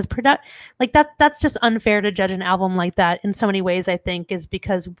production, because that's just unfair to judge an album like that in so many ways, I think, is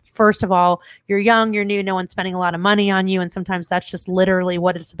because, first of all, you're young, you're new, no one's spending a lot of money on you. And sometimes that's just literally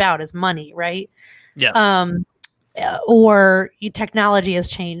what it's about, is money, right? Yeah. Or technology has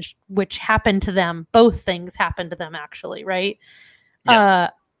changed, which happened to them. Both things happened to them, actually, right?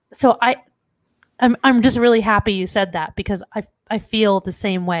 Yeah. So I'm just really happy you said that, because I feel the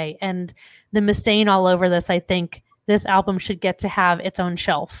same way. And the Mustaine all over this, I think this album should get to have its own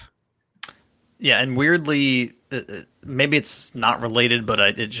shelf. Yeah, and weirdly, maybe it's not related, but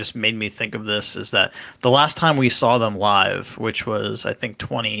it just made me think of this, is that the last time we saw them live, which was, I think,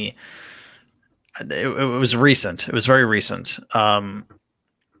 it was recent. It was very recent.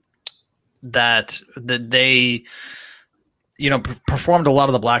 That they, performed a lot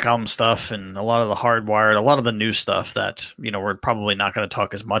of the Black Album stuff and a lot of the Hardwired, a lot of the new stuff that, we're probably not going to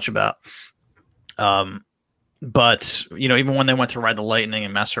talk as much about. But, even when they went to Ride the Lightning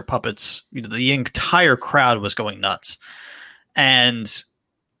and Master of Puppets, the entire crowd was going nuts. And,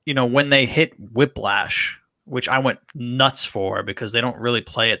 when they hit Whiplash, which I went nuts for because they don't really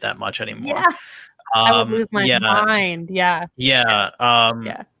play it that much anymore. Yeah. I would lose my mind. Yeah. Yeah.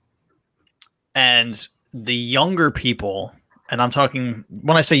 And the younger people, and I'm talking,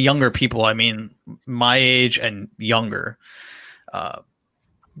 when I say younger people, I mean my age and younger,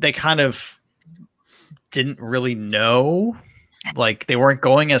 they kind of didn't really know, like they weren't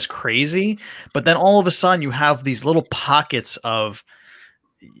going as crazy. But then all of a sudden you have these little pockets of,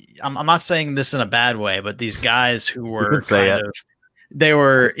 I'm not saying this in a bad way, but these guys who were they had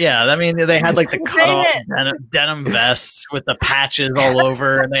like the cut off denim vests with the patches all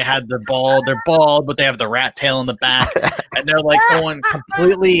over, and they had they're bald, but they have the rat tail in the back, and they're like going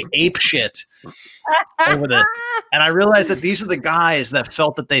completely ape shit over this. And I realized that these are the guys that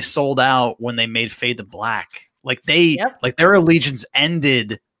felt that they sold out when they made Fade to Black. Like like their allegiance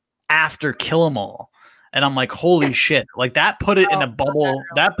ended after Kill 'Em All. And I'm like, holy shit. Like that put it in a bubble.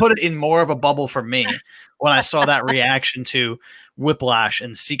 That put it in more of a bubble for me when I saw that reaction to Whiplash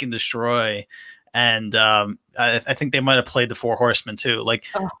and Seek and Destroy. And I think they might have played the Four Horsemen too. Like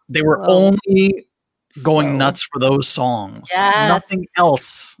they were only going nuts for those songs. Yes. Nothing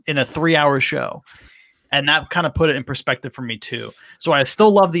else in a 3-hour show. And that kind of put it in perspective for me too. So I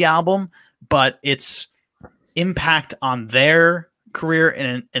still love the album, but its impact on their career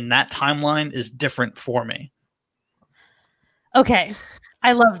in that timeline is different for me. Okay.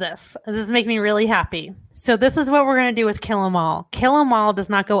 I love this. This is making me really happy. So this is what we're going to do with Kill 'Em All. Kill 'Em All does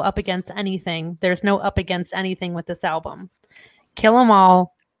not go up against anything. There's no up against anything with this album. Kill 'Em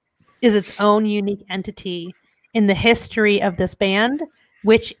All is its own unique entity in the history of this band,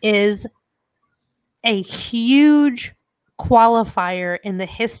 which is a huge qualifier in the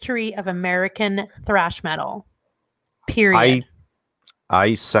history of American thrash metal. Period.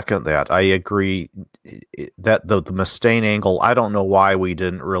 I second that. I agree that the Mustaine angle, I don't know why we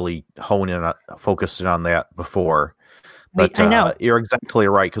didn't really focus in on that before. But I know. You're exactly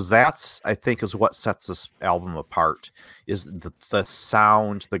right, because that's, I think, is what sets this album apart, is the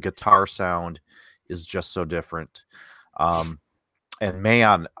sound, the guitar sound is just so different. And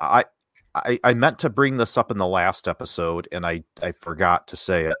man, I meant to bring this up in the last episode, and I forgot to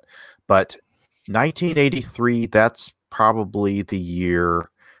say it, but 1983, that's probably the year,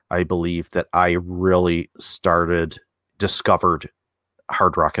 I believe, that I really discovered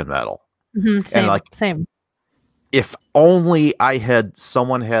hard rock and metal. Mm-hmm, same. If only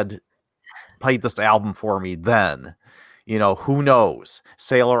someone had played this album for me then, who knows?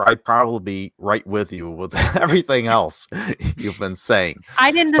 Sailor, I'd probably be right with you with everything else you've been saying.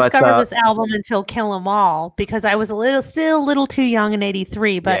 I didn't discover this album until Kill 'Em All, because I was still a little too young in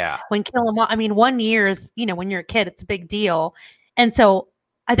 83. But when Kill 'Em All, 1 year is, when you're a kid, it's a big deal. And so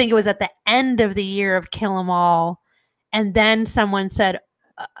I think it was at the end of the year of Kill 'Em All And then someone said,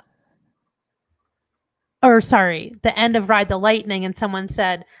 the end of Ride the Lightning, and someone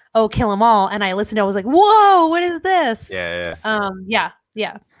said, "Oh, Kill 'Em All," and I listened to it, I was like, "Whoa, what is this?"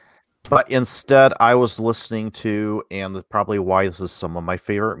 Yeah. But instead, I was listening to, and probably why this is some of my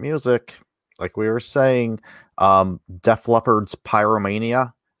favorite music, like we were saying, Def Leppard's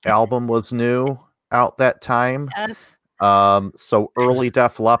Pyromania album was new out that time. So early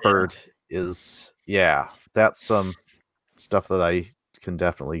Def Leppard is, that's some stuff that I can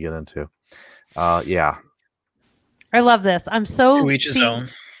definitely get into. I love this. I'm so to each his own.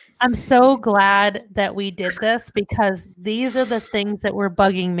 I'm so glad that we did this, because these are the things that were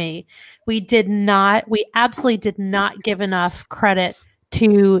bugging me. We absolutely did not give enough credit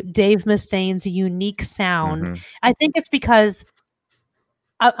to Dave Mustaine's unique sound. Mm-hmm. I think it's because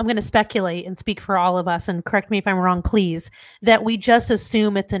I'm going to speculate and speak for all of us, and correct me if I'm wrong, please, that we just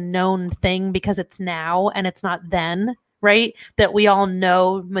assume it's a known thing because it's now and it's not then. Right? That we all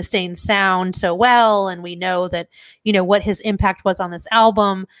know Mustaine's sound so well, and we know that, what his impact was on this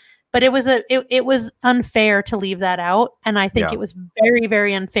album, but it was unfair to leave that out. And I think it was very,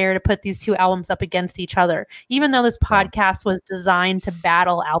 very unfair to put these two albums up against each other, even though this podcast was designed to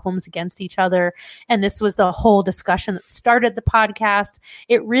battle albums against each other. And this was the whole discussion that started the podcast.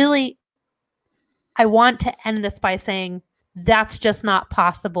 I want to end this by saying that's just not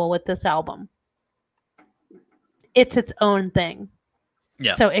possible with this album. It's its own thing.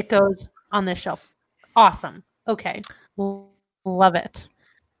 Yeah. So it goes on this shelf. Awesome. Okay. Love it.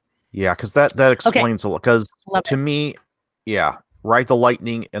 Yeah, because that explains a lot. Because to me, Ride the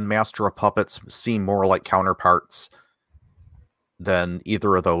Lightning and Master of Puppets seem more like counterparts than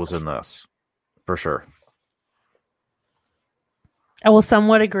either of those in this, for sure. I will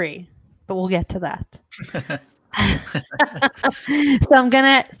somewhat agree, but we'll get to that. So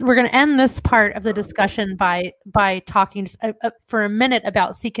we're gonna end this part of the discussion by talking for a minute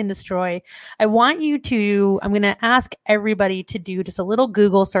about Seek and Destroy. I'm gonna ask everybody to do just a little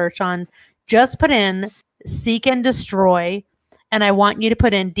Google search on, just put in Seek and Destroy, and I want you to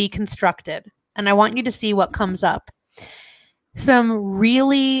put in Deconstructed, and I want you to see what comes up. Some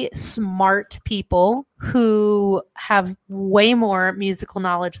really smart people who have way more musical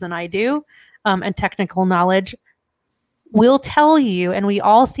knowledge than I do, and technical knowledge, will tell you, and we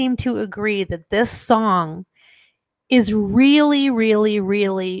all seem to agree, that this song is really, really,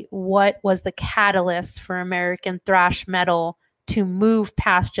 really what was the catalyst for American thrash metal to move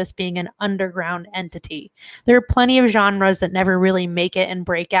past just being an underground entity. There are plenty of genres that never really make it and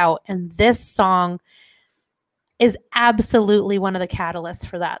break out, and this song is absolutely one of the catalysts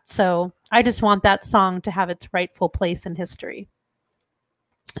for that. So I just want that song to have its rightful place in history.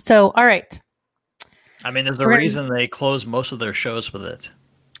 So, all right. I mean, there's a reason they close most of their shows with it.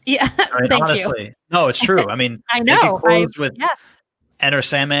 Yeah, I mean, honestly. No, it's true. I mean, I know. They could close with Enter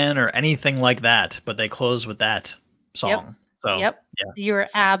Sandman or anything like that, but they close with that song. Yep. You're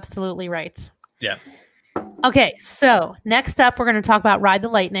absolutely right. Yeah. Okay, so next up, we're going to talk about Ride the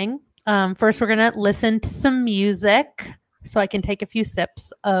Lightning. First, we're going to listen to some music so I can take a few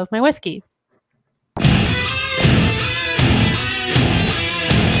sips of my whiskey.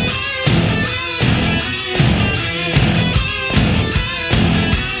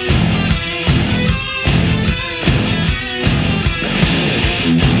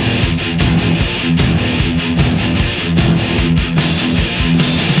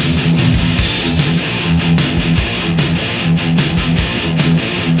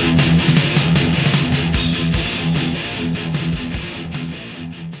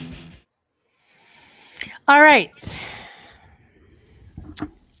 All right.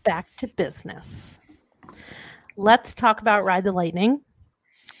 Back to business. Let's talk about Ride the Lightning.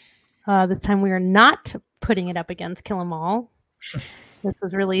 This time we are not putting it up against Kill 'Em All. This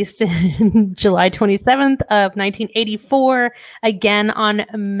was released in July 27th of 1984, again on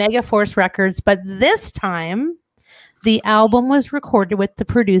Megaforce Records, but this time the album was recorded with the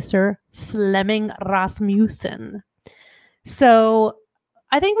producer Flemming Rasmussen. So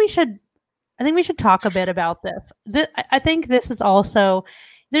I think we should talk a bit about this. I think this is also,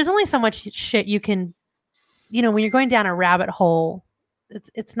 there's only so much shit you can, when you're going down a rabbit hole,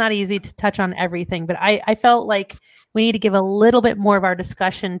 it's not easy to touch on everything, but I felt like we need to give a little bit more of our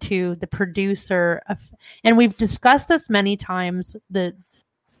discussion to the producer and we've discussed this many times,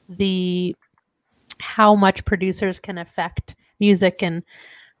 the how much producers can affect music, and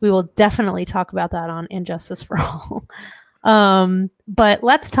we will definitely talk about that on Injustice for All. But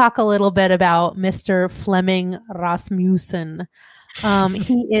let's talk a little bit about Mr. Flemming Rasmussen.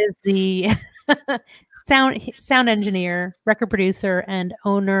 He is the sound engineer, record producer, and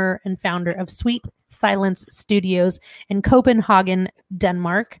owner and founder of Sweet Silence Studios in Copenhagen,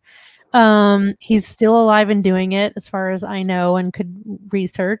 Denmark. He's still alive and doing it, as far as I know and could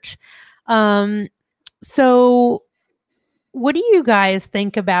research. So what do you guys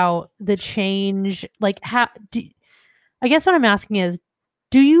think about the change? Like, I guess what I'm asking is,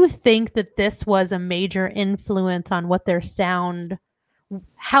 do you think that this was a major influence on what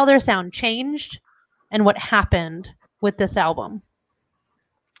how their sound changed and what happened with this album?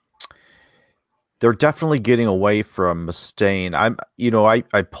 They're definitely getting away from Mustaine.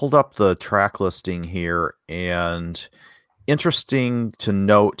 I pulled up the track listing here, and interesting to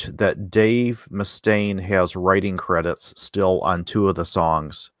note that Dave Mustaine has writing credits still on 2 of the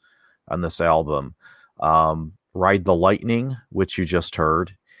songs on this album. Ride the Lightning, which you just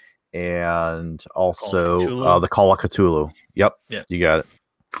heard, and also the Call of Cthulhu. Yep, you got it.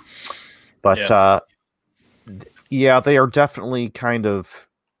 But they are definitely kind of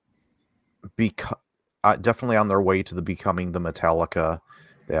definitely on their way to becoming the Metallica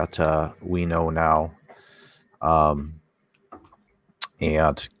that we know now.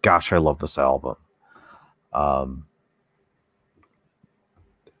 And gosh, I love this album. I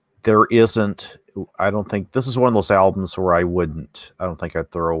don't think this is one of those albums where I don't think I'd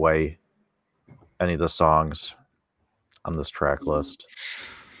throw away any of the songs on this track list.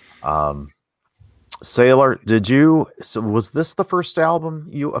 Sailor, was this the first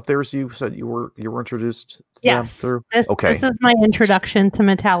album of theirs you said you were introduced to them through? This is my introduction to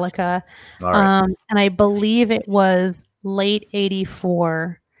Metallica. All right. And I believe it was late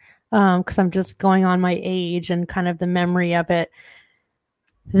 84, because I'm just going on my age and kind of the memory of it.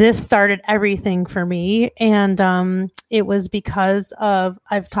 This started everything for me, and it was because of,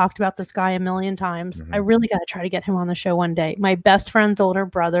 I've talked about this guy a million times. I really got to try to get him on the show one day. My best friend's older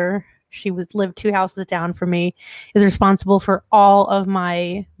brother, lived 2 houses down from me, is responsible for all of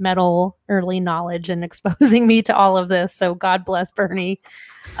my metal early knowledge and exposing me to all of this. So God bless Bernie.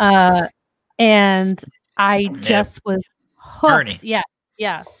 And I just was hooked. Bernie.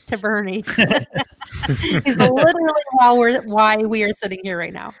 Yeah, to Bernie. He's literally why we are sitting here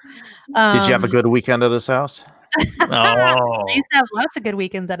right now. Did you have a good weekend at his house? I used to have lots of good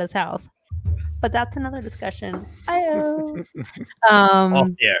weekends at his house, but that's another discussion. Off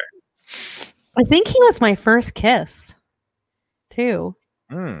the air. I think he was my first kiss, too.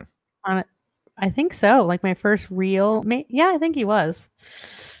 I think so. Like my first real. I think he was.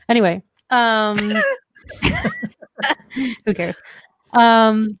 Anyway, who cares?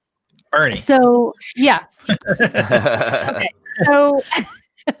 Bernie. So yeah. Okay. So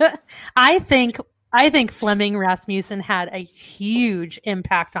I think Flemming Rasmussen had a huge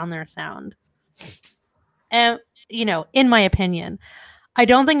impact on their sound. And in my opinion, I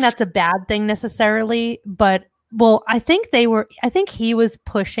don't think that's a bad thing necessarily, but I think he was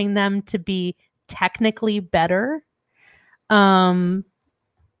pushing them to be technically better,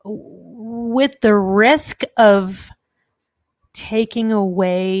 with the risk of taking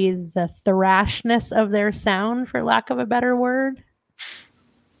away the thrashness of their sound, for lack of a better word.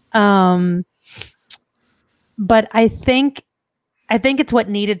 But I think it's what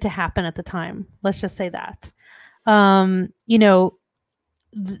needed to happen at the time. Let's just say that.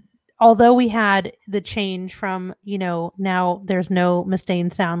 Although we had the change from, now there's no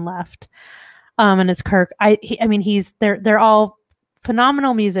Mustaine sound left, and it's Kirk. They're all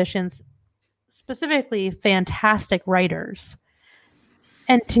phenomenal musicians, specifically fantastic writers,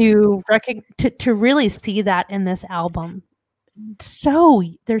 and to really see that in this album,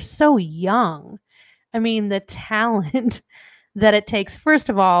 they're so young. I mean, the talent that it takes. First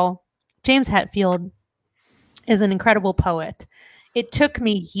of all, James Hetfield is an incredible poet. It took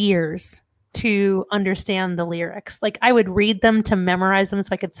me years to understand the lyrics. Like, I would read them to memorize them so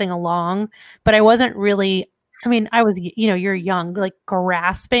I could sing along, but I wasn't really, I was, you're young, like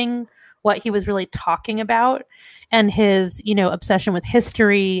grasping what he was really talking about, and his, obsession with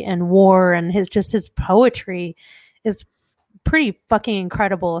history and war, and his poetry is pretty fucking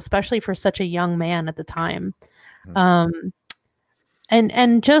incredible, especially for such a young man at the time.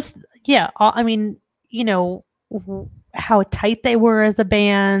 And just, how tight they were as a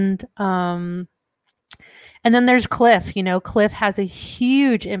band. And then there's Cliff. Cliff has a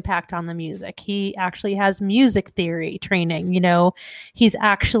huge impact on the music. He actually has music theory training. He's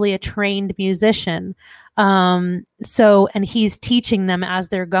actually a trained musician. And he's teaching them as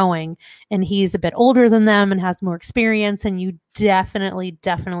they're going, and he's a bit older than them and has more experience. And you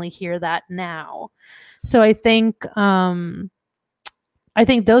definitely hear that now. So I think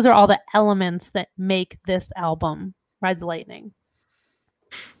those are all the elements that make this album Ride the Lightning.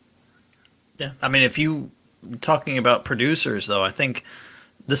 Yeah. If you talking about producers, though, I think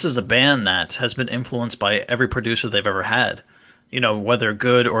this is a band that has been influenced by every producer they've ever had, whether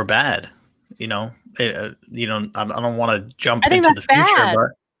good or bad. I don't want to jump into the future, bad.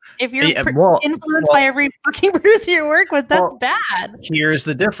 but if you're influenced by every fucking producer you work with, that's bad. Here's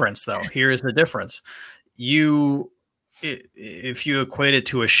the difference, though. Here's the difference. If you equate it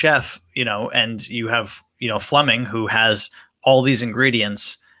to a chef, and you have, Fleming, who has all these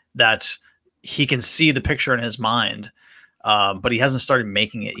ingredients that he can see the picture in his mind, but he hasn't started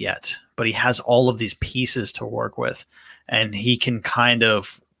making it yet. But he has all of these pieces to work with, and he can kind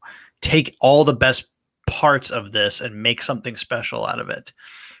of take all the best parts of this and make something special out of it.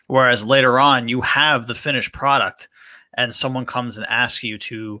 Whereas later on, you have the finished product, and someone comes and asks you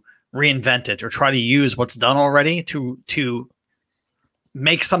to reinvent it or try to use what's done already to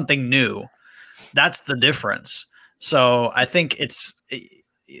make something new. That's the difference. So I think it's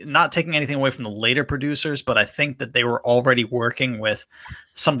not taking anything away from the later producers, but I think that they were already working with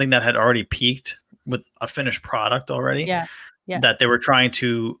something that had already peaked with a finished product already. Yeah. That they were trying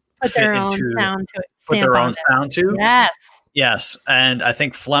to put their own sound to. Yes. And I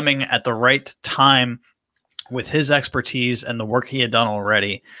think Fleming, at the right time, with his expertise and the work he had done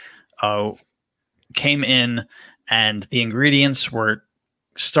already, came in, and the ingredients were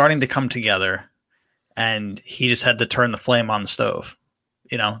starting to come together, and he just had to turn the flame on the stove.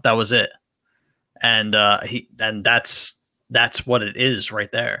 That was it. And that's what it is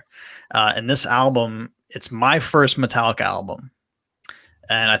right there. And this album, it's my first Metallica album.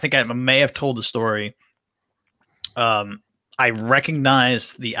 And I think I may have told the story. I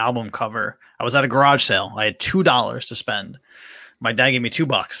recognized the album cover. I was at a garage sale. I had $2 to spend. My dad gave me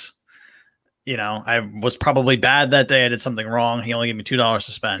 $2. I was probably bad that day. I did something wrong. He only gave me $2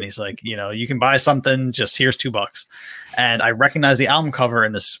 to spend. He's like, you can buy something, just here's $2. And I recognized the album cover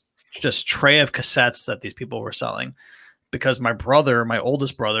in this just tray of cassettes that these people were selling, because my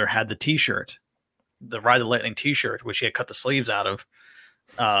oldest brother, had the t-shirt, the Ride the Lightning t-shirt, which he had cut the sleeves out of.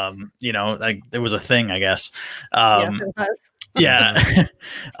 It was a thing, I guess. Yes, it was. Yeah.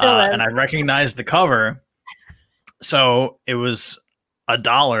 And I recognized the cover. So it was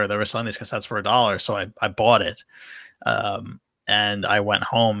 $1. They were selling these cassettes for $1. So I bought it. And I went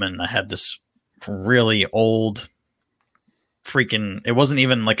home, and I had this really old it wasn't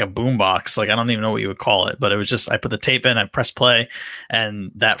even like a boombox. Like, I don't even know what you would call it, but it was just, I put the tape in, I pressed play,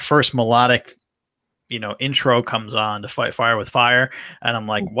 and that first melodic, intro comes on to Fight Fire with Fire. And I'm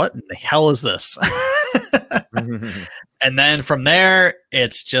like, what in the hell is this? And then from there,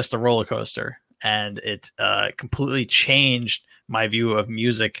 it's just a roller coaster, and it completely changed my view of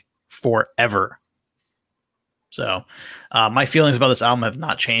music forever. So my feelings about this album have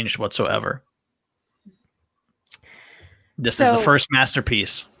not changed whatsoever. This is the first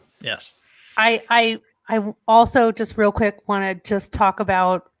masterpiece. Yes. I also, just real quick, want to just talk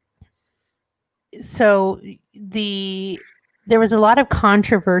about, so there was a lot of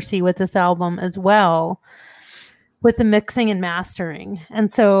controversy with this album as well, with the mixing and mastering.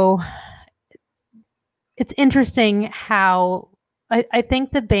 And so it's interesting how I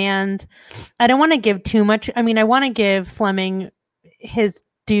think the band, I don't want to give too much. I mean, I want to give Fleming his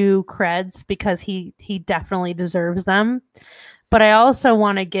due creds, because he definitely deserves them. But I also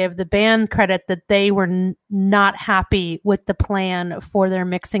want to give the band credit that they were not happy with the plan for their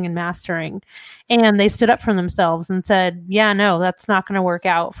mixing and mastering. And they stood up for themselves and said, yeah, no, that's not going to work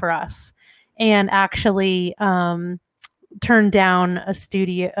out for us. And actually turned down a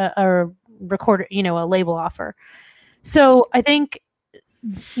studio, a recorder, a label offer. So I think,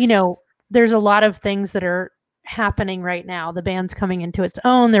 there's a lot of things that are happening right now. The band's coming into its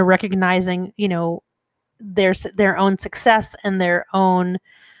own. They're recognizing, their own success and their own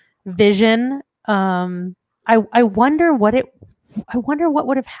vision. I wonder what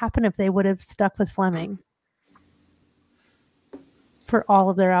would have happened if they would have stuck with Fleming for all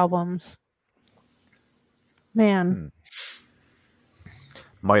of their albums. Man.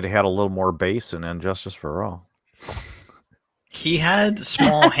 Might have had a little more bass in And Justice for All. He had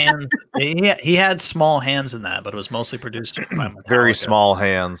small hands. He had small hands in that, but it was mostly produced by Metallica. Very small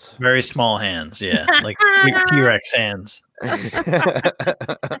hands. Very small hands, yeah. Like T-Rex hands.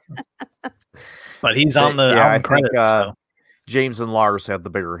 But he's on the album credits. So. James and Lars had the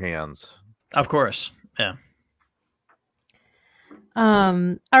bigger hands. Of course, yeah.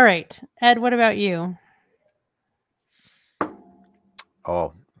 All right. Ed, what about you?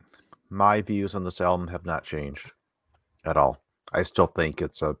 Oh, my views on this album have not changed at all. I still think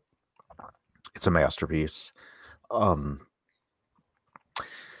it's a masterpiece.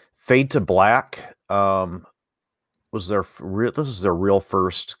 Fade to Black was this is their real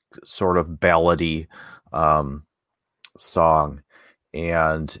first sort of ballady song,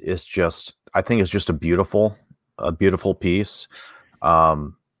 and it's just, I think it's just a beautiful piece.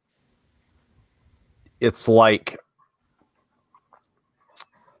 It's like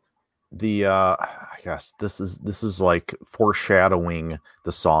I guess this is like foreshadowing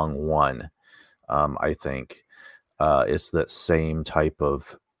the song One. I think it's that same type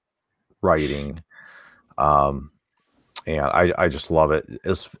of writing. And I just love it.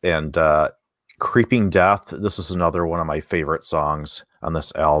 And Creeping Death, this is another one of my favorite songs on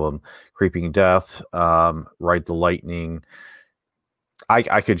this album. Creeping Death, Ride the Lightning.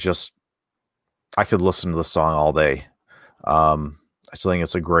 I could listen to the song all day. I still think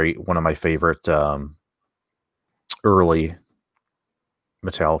it's one of my favorite early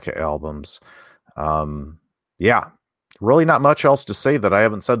Metallica albums. Yeah, really not much else to say that I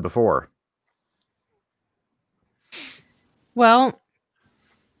haven't said before. Well,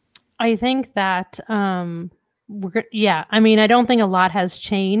 I think that I mean, I don't think a lot has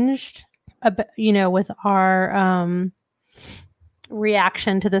changed, with our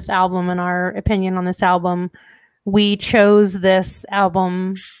reaction to this album and our opinion on this album. We chose this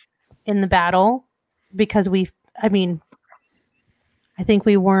album in the battle because I think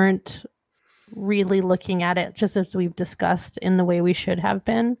we weren't really looking at it, just as we've discussed, in the way we should have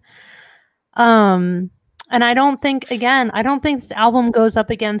been. And I don't think this album goes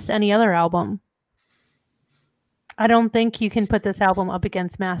up against any other album. I don't think you can put this album up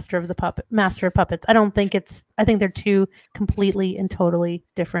against Master of Puppets. I think they're two completely and totally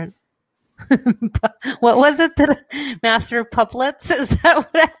different. What was it? Master of Puppets? Is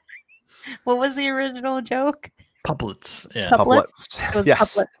that what was the original joke? Puppets. Yeah. Puppets.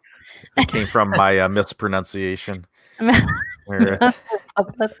 Yes. Puppets. It came from my mispronunciation.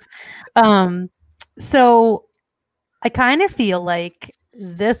 Puppets. So I kind of feel like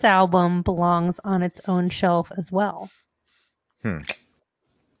this album belongs on its own shelf as well.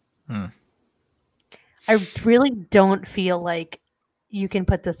 I really don't feel like you can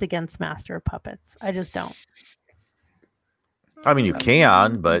put this against Master of Puppets. I just don't. I mean, you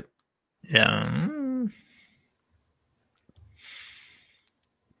can, but yeah.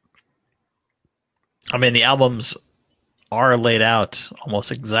 I mean, the albums are laid out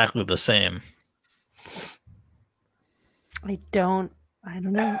almost exactly the same. I don't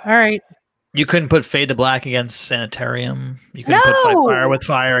know. All right. You couldn't put Fade to Black against Sanitarium. You couldn't put Fight Fire with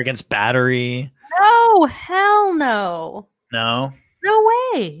Fire against Battery. No, hell no. No? No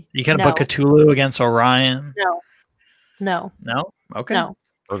way. You couldn't put Cthulhu against Orion. No. Okay. No.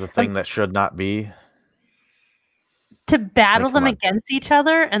 Or the thing that should not be. To battle them against each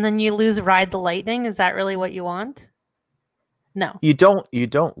other and then you lose Ride the Lightning, is that really what you want? No. You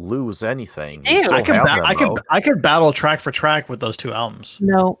don't lose anything. You do. I could battle track for track with those two albums.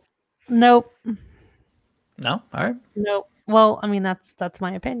 No. Nope. No? All right. Nope. Well, I mean, that's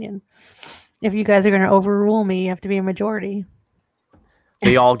my opinion. If you guys are going to overrule me, you have to be a majority.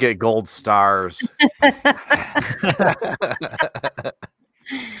 They all get gold stars. All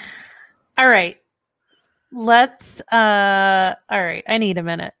right. All right. I need a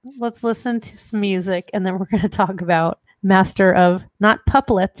minute. Let's listen to some music and then we're going to talk about Master of, not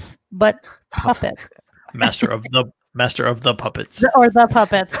Puppets, but Puppets. Master of the Puppets. Or the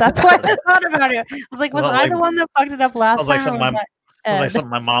Puppets. That's what I thought about it. I was like, was I the one that fucked it up last time? Sounds like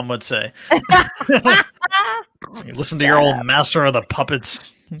something my mom would say. You listen to your old Master of the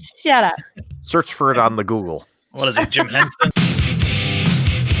Puppets. Shut up. Search for it on the Google. What is it, Jim Henson?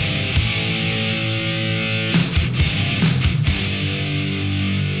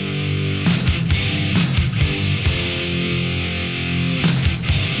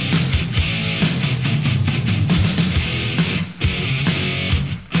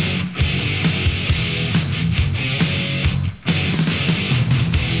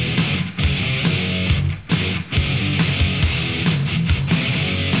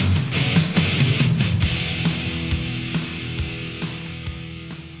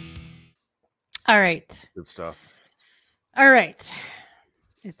 All right. Good stuff. All right.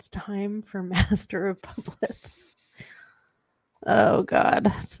 It's time for Master of Puppets. Oh,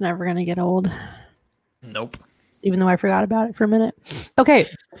 God. It's never going to get old. Nope. Even though I forgot about it for a minute. Okay.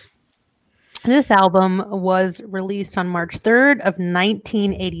 This album was released on March 3rd of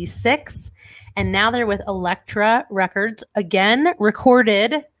 1986. And now they're with Elektra Records. Again,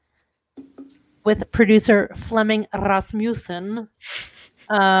 recorded with producer Flemming Rasmussen.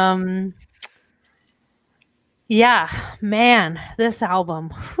 Yeah, man, this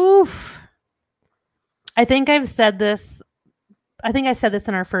album. Whew. I think I said this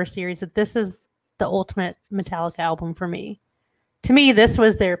in our first series, that this is the ultimate Metallica album for me. To me, this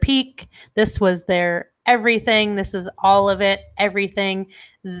was their peak. This was everything. This is all of it, everything.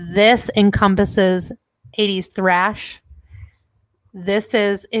 This encompasses 80s thrash. This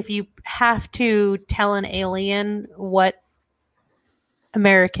is, if you have to tell an alien what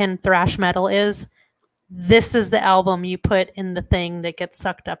American thrash metal is, this is the album you put in the thing that gets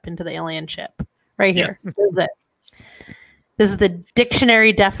sucked up into the alien ship. Right here. Yeah. This is it. This is the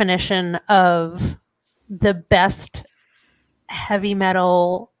dictionary definition of the best heavy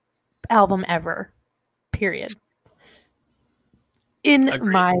metal album ever. Period. In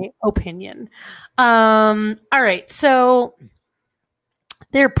Agreed. My opinion. All right. So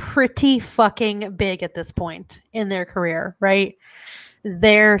they're pretty fucking big at this point in their career, right?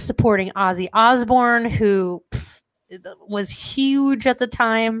 They're supporting Ozzy Osbourne, who was huge at the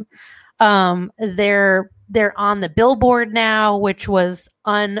time. They're on the Billboard now, which was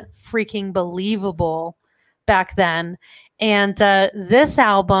unfreaking believable back then. And this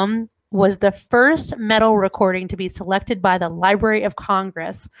album was the first metal recording to be selected by the Library of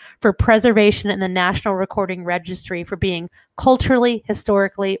Congress for preservation in the National Recording Registry for being culturally,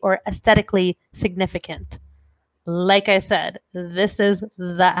 historically, or aesthetically significant. Like I said, this is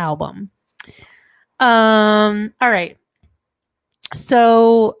the album. All right.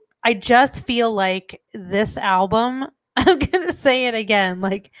 So I just feel like this album, I'm going to say it again,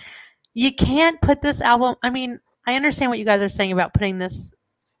 like you can't put this album, I mean, I understand what you guys are saying about putting this,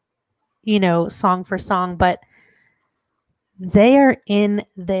 song for song, but they are in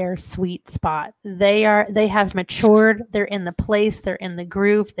their sweet spot. They have matured. They're in the place. They're in the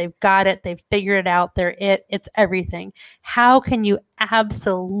groove. They've got it. They've figured it out. It's everything. How can you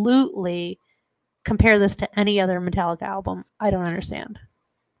absolutely compare this to any other Metallica album? I don't understand.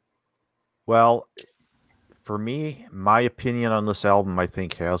 Well, for me, my opinion on this album, I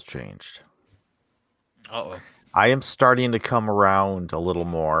think, has changed. Uh-oh. I am starting to come around a little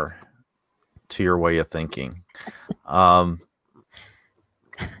more to your way of thinking. After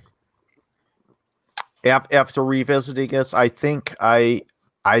revisiting this, I think I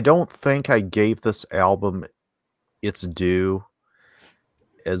don't think I gave this album its due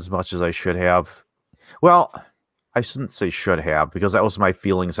as much as I should have. Well, I shouldn't say should have, because that was my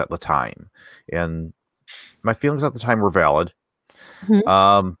feelings at the time. And my feelings at the time were valid.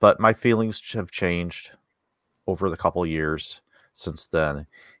 Mm-hmm. But my feelings have changed over the couple of years since then.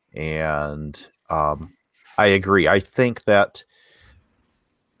 And I agree. I think that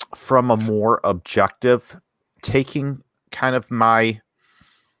from a more objective, taking kind of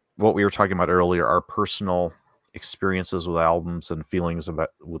what we were talking about earlier, our personal experiences with albums and feelings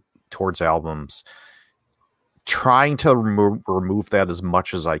towards albums, trying to remove that as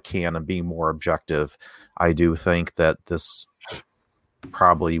much as I can and being more objective, I do think that this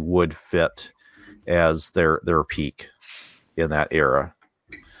probably would fit as their peak in that era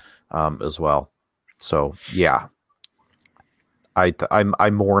as well. So yeah,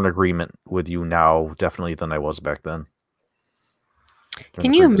 I'm more in agreement with you now, definitely, than I was back then.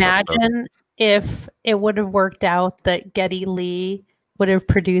 Can you imagine if it would have worked out that Geddy Lee would have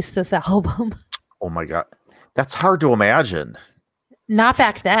produced this album? Oh my God. That's hard to imagine. Not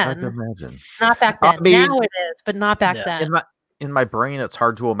back then. Hard to imagine. Not back then. I mean, now it is, but not back then. In my brain, it's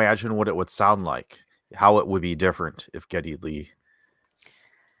hard to imagine what it would sound like, how it would be different if Geddy Lee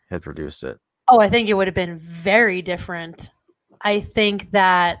had produced it. Oh, I think it would have been very different. I think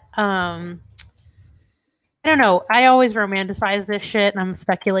that, I don't know. I always romanticize this shit, and I'm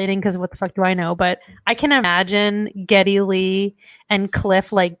speculating because what the fuck do I know? But I can imagine Geddy Lee and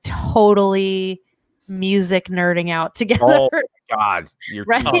Cliff like totally music nerding out together. Oh my God.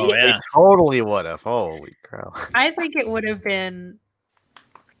 Right? They totally would have. Holy crap. I think it would have been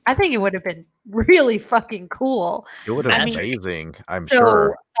really fucking cool. It would have been amazing, I'm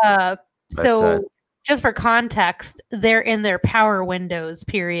sure. So just for context, they're in their power windows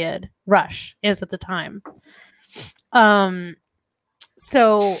period. Rush is at the time.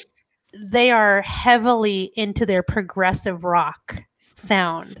 So they are heavily into their progressive rock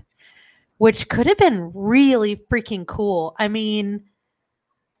sound, which could have been really freaking cool. I mean,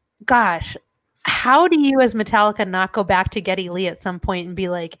 gosh, how do you as Metallica not go back to Geddy Lee at some point and be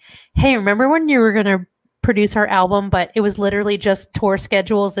like, hey, remember when you were going to produce our album, but it was literally just tour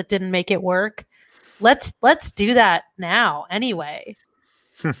schedules that didn't make it work? Let's do that now anyway.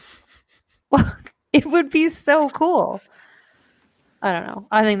 It would be so cool. I don't know.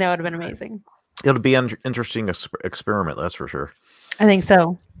 I think that would have been amazing. It'll be an interesting experiment, that's for sure. I think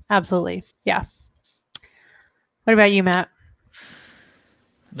so. Absolutely. Yeah. What about you, Matt?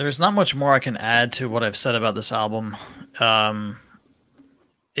 There's not much more I can add to what I've said about this album.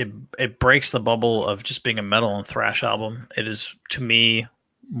 It breaks the bubble of just being a metal and thrash album. It is, to me,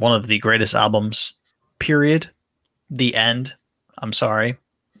 one of the greatest albums period. The end. I'm sorry.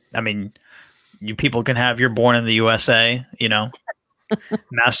 I mean, you people can have You're Born in the USA, you know.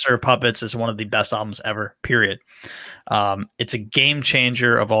 Master of Puppets is one of the best albums ever, period. It's a game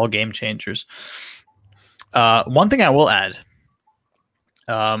changer of all game changers. One thing I will add,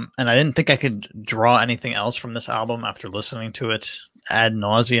 and I didn't think I could draw anything else from this album after listening to it ad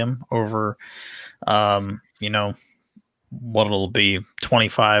nauseum over, you know, what it'll be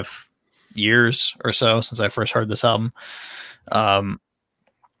 25 years or so since I first heard this album.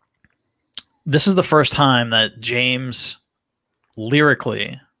 This is the first time that James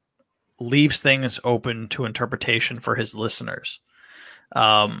lyrically leaves things open to interpretation for his listeners.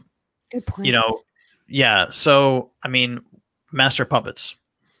 Good point. You know, yeah. So, I mean, Master of Puppets.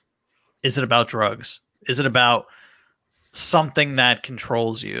 Is it about drugs? Is it about something that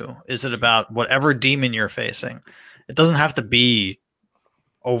controls you? Is it about whatever demon you're facing? It doesn't have to be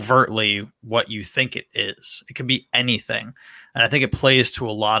overtly what you think it is. It can be anything. And I think it plays to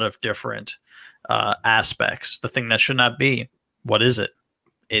a lot of different aspects. The thing that should not be. What is it?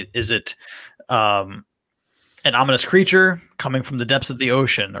 Is it an ominous creature coming from the depths of the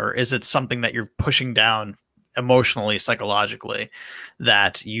ocean? Or is it something that you're pushing down emotionally, psychologically,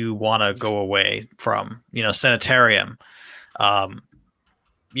 that you want to go away from? You know, sanitarium.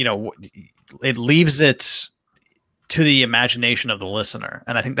 You know, it leaves it to the imagination of the listener.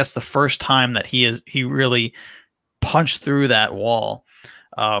 And I think that's the first time that he really punched through that wall,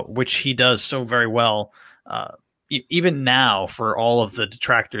 which he does so very well. Even now, for all of the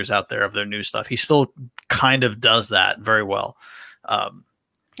detractors out there of their new stuff, he still kind of does that very well. I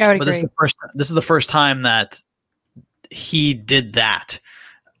would agree. This is the first time that he did that.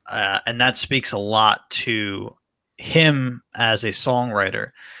 And that speaks a lot to him as a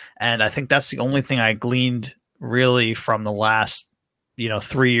songwriter. And I think that's the only thing I gleaned really from the last,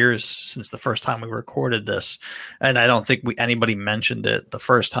 3 years since the first time we recorded this. And I don't think anybody mentioned it the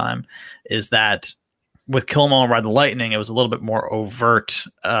first time, is that with Kill 'Em All and Ride the Lightning, it was a little bit more overt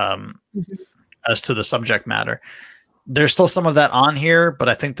as to the subject matter. There's still some of that on here, but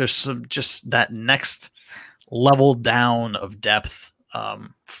I think there's just that next level down of depth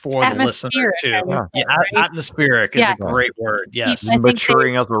for the listener too. Atmospheric is a great word. Yes.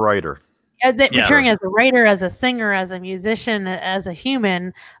 Maturing as a writer. Maturing as a writer, as a singer, as a musician, as a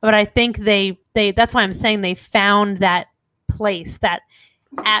human. But I think they that's why I'm saying they found that place that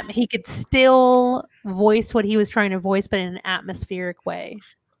he could still voice what he was trying to voice, but in an atmospheric way.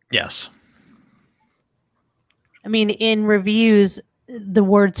 Yes. I mean, in reviews, the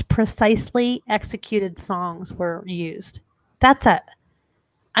words "precisely executed songs" were used. That's it.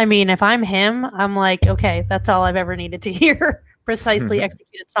 I mean, if I'm him, I'm like, okay, that's all I've ever needed to hear. Precisely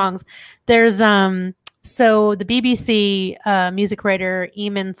executed songs. There's so the BBC music writer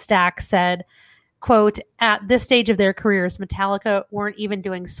Eamon Stack said, quote, "At this stage of their careers, Metallica weren't even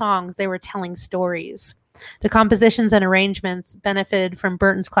doing songs, they were telling stories. The compositions and arrangements benefited from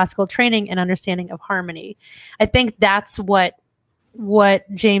Burton's classical training and understanding of harmony." I think that's what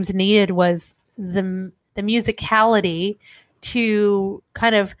James needed, was the musicality to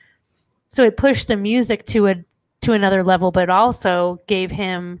kind of, so it pushed the music to another level, but also gave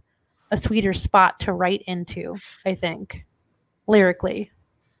him a sweeter spot to write into, I think, lyrically.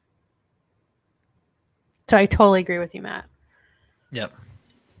 So I totally agree with you, Matt. Yep.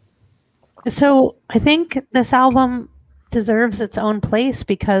 So I think this album deserves its own place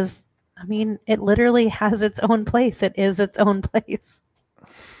because, I mean, it literally has its own place. It is its own place.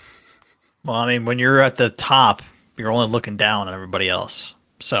 Well, I mean, when you're at the top, you're only looking down on everybody else.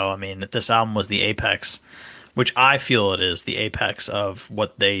 So, I mean, this album was the apex, which I feel it is the apex of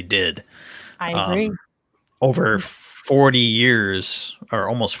what they did. I agree. Over 40 years, or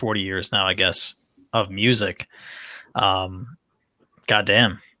almost 40 years now, I guess, of music.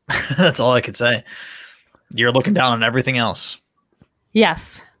 Goddamn. That's all I could say. You're looking down on everything else.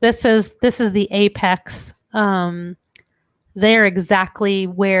 Yes. This is the apex. They're exactly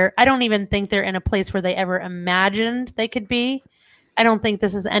where, I don't even think they're in a place where they ever imagined they could be. I don't think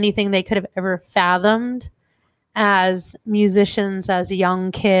this is anything they could have ever fathomed as musicians, as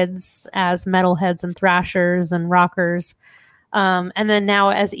young kids, as metalheads and thrashers and rockers. And then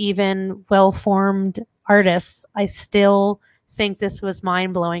now as even well-formed artists, I still think this was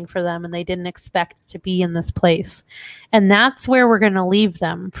mind-blowing for them and they didn't expect to be in this place. And that's where we're going to leave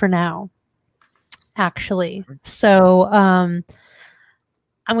them for now, actually. So I'm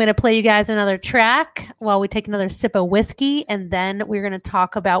going to play you guys another track while we take another sip of whiskey, and then we're going to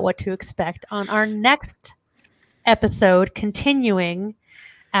talk about what to expect on our next episode, continuing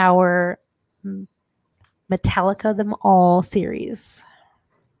our Metallica Them All series.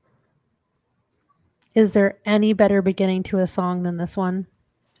 Is there any better beginning to a song than this one?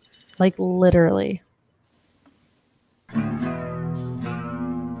 Like literally.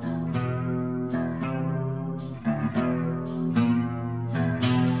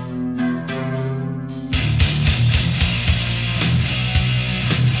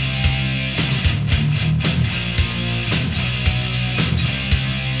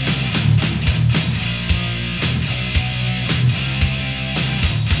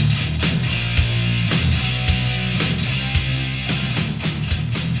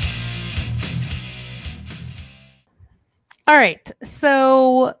 All right.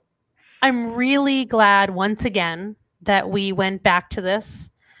 So I'm really glad once again that we went back to this.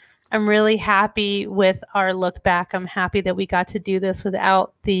 I'm really happy with our look back. I'm happy that we got to do this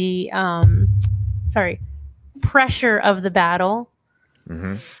without the pressure of the battle.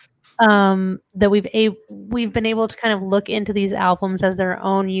 That we've been able to kind of look into these albums as their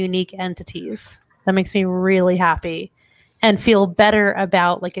own unique entities. That makes me really happy and feel better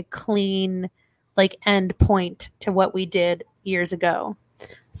about like a clean like end point to what we did years ago.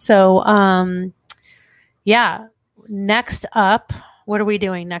 So yeah, next up, what are we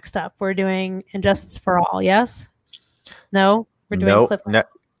doing next up? We're doing Injustice for All, yes? No? We're doing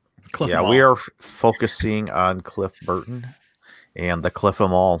Cliff. Yeah, we are focusing on Cliff Burton and the Cliff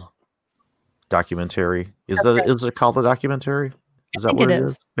 'Em All documentary. Is it called a documentary? Is that what it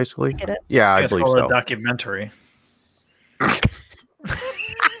is? Basically? It is. Yeah, I believe so. A documentary.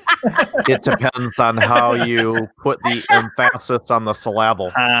 It depends on how you put the emphasis on the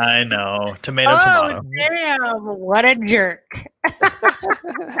syllable. I know. Tomato. Damn, what a jerk.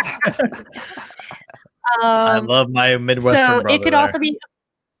 I love my Midwestern brother. It could also be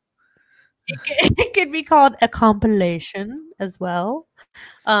it could be called a compilation as well.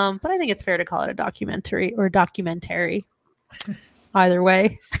 But I think it's fair to call it a documentary or documentary. Either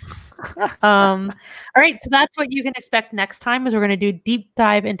way. All right, so that's what you can expect next time is we're going to do deep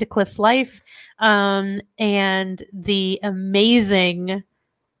dive into Cliff's life and the amazing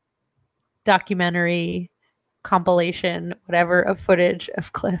documentary compilation, whatever, of footage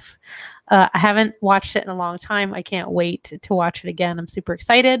of Cliff. I haven't watched it in a long time. I can't wait to watch it again. I'm super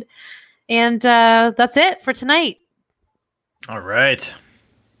excited. And that's it for tonight. All right.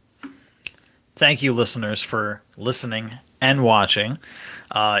 Thank you, listeners, for listening and watching.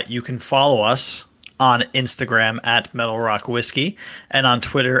 You can follow us on Instagram at Metal Rock Whiskey and on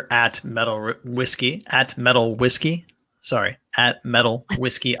Twitter at Metal Whiskey at Metal Whiskey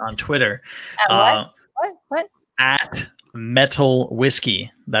on Twitter. What? At Metal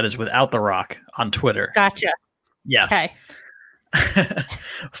Whiskey. That is without the rock on Twitter. Gotcha. Yes. Okay.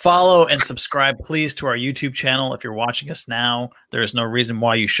 Follow and subscribe, please, to our YouTube channel. If you're watching us now, there is no reason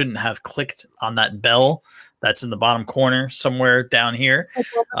why you shouldn't have clicked on that bell that's in the bottom corner somewhere down here.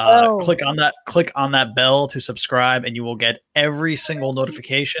 Click on that bell to subscribe, and you will get every single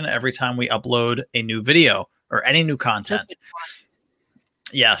notification every time we upload a new video or any new content.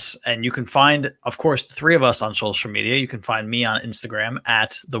 Yes, and you can find, of course, the three of us on social media. You can find me on Instagram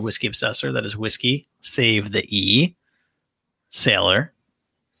at The Whiskey Obsessor. That is whiskey, save the E. Sailor.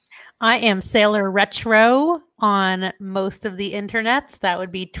 I am Sailor Retro on most of the internets. That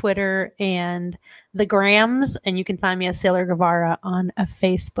would be Twitter and the Grams. And you can find me as Sailor Guevara on a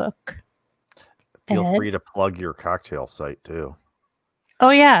Facebook. Feel free to plug your cocktail site too. Oh,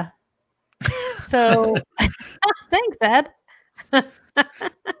 yeah. So thanks, Ed.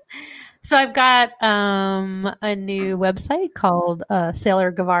 So I've got a new website called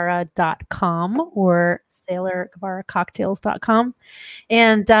sailorguevara.com or sailorguevaracocktails.com.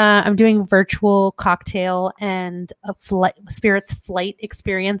 And I'm doing virtual cocktail and spirits flight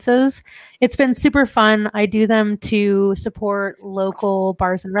experiences. It's been super fun. I do them to support local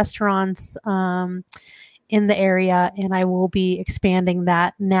bars and restaurants in the area, and I will be expanding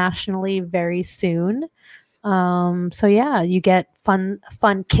that nationally very soon. So yeah, you get fun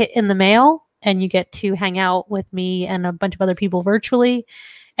kit in the mail, and you get to hang out with me and a bunch of other people virtually,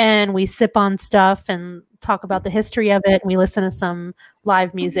 and we sip on stuff and talk about the history of it. And we listen to some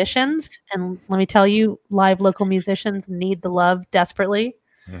live musicians, and let me tell you, live local musicians need the love desperately.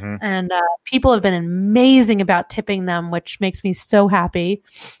 Mm-hmm. And people have been amazing about tipping them, which makes me so happy.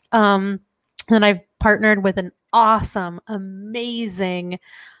 And I've partnered with an awesome, amazing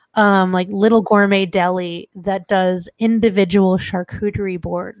like little gourmet deli that does individual charcuterie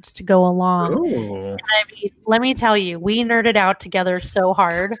boards to go along. And I mean, let me tell you, we nerded out together so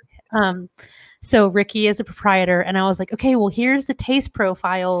hard. So Ricky is a proprietor, and I was like, okay, well, here's the taste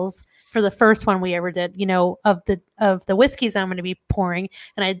profiles for the first one we ever did, of the whiskeys I'm going to be pouring,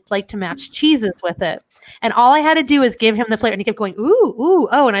 and I'd like to match cheeses with it. And all I had to do is give him the flavor, and he kept going, ooh, ooh,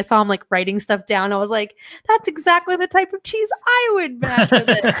 oh, and I saw him like writing stuff down. I was like, that's exactly the type of cheese I would match with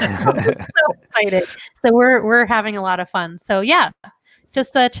it. I was so excited. So we're having a lot of fun. So yeah,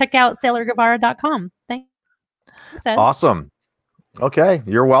 just check out sailorguevara.com. Thanks, Ed. Awesome. Okay,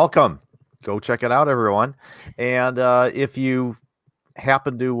 you're welcome. Go check it out, everyone. And if you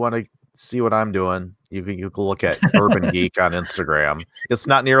happen to want to see what I'm doing, you can look at Urban Geek on Instagram. It's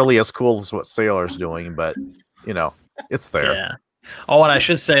not nearly as cool as what Sailor's doing, but it's there. Yeah. Oh, and I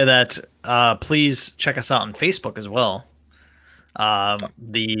should say that please check us out on Facebook as well.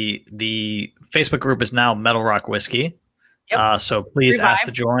 The Facebook group is now Metal Rock Whiskey. Yep. So please ask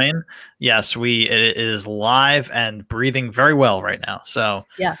to join. Yes, it is live and breathing very well right now. So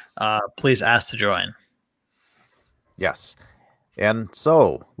yeah, please ask to join. Yes. And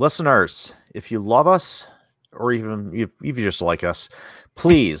so, listeners, if you love us, or even if you just like us,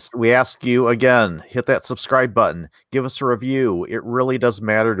 please, we ask you again, hit that subscribe button, give us a review. It really does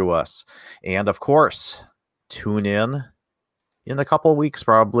matter to us. And of course, tune in a couple of weeks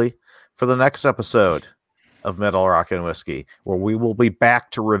probably for the next episode of Metal Rock and Whiskey, where we will be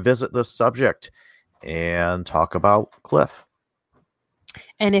back to revisit this subject and talk about Cliff.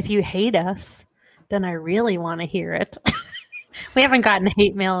 And if you hate us, then I really want to hear it. We haven't gotten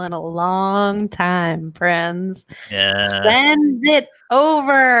hate mail in a long time, friends. Yeah. Send it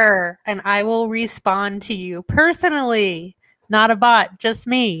over and I will respond to you personally, not a bot, just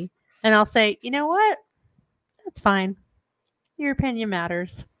me. And I'll say, you know what? That's fine. Your opinion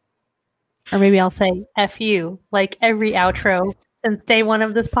matters. Or maybe I'll say F you, like every outro since day one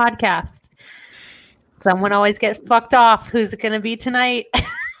of this podcast. Someone always get fucked off. Who's it going to be tonight?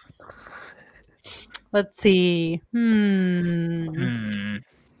 Let's see.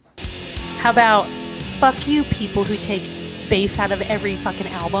 How about fuck you people who take bass out of every fucking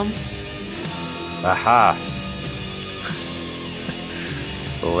album? Aha.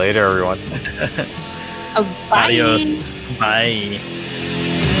 Later, everyone. Bye. Adios. Bye.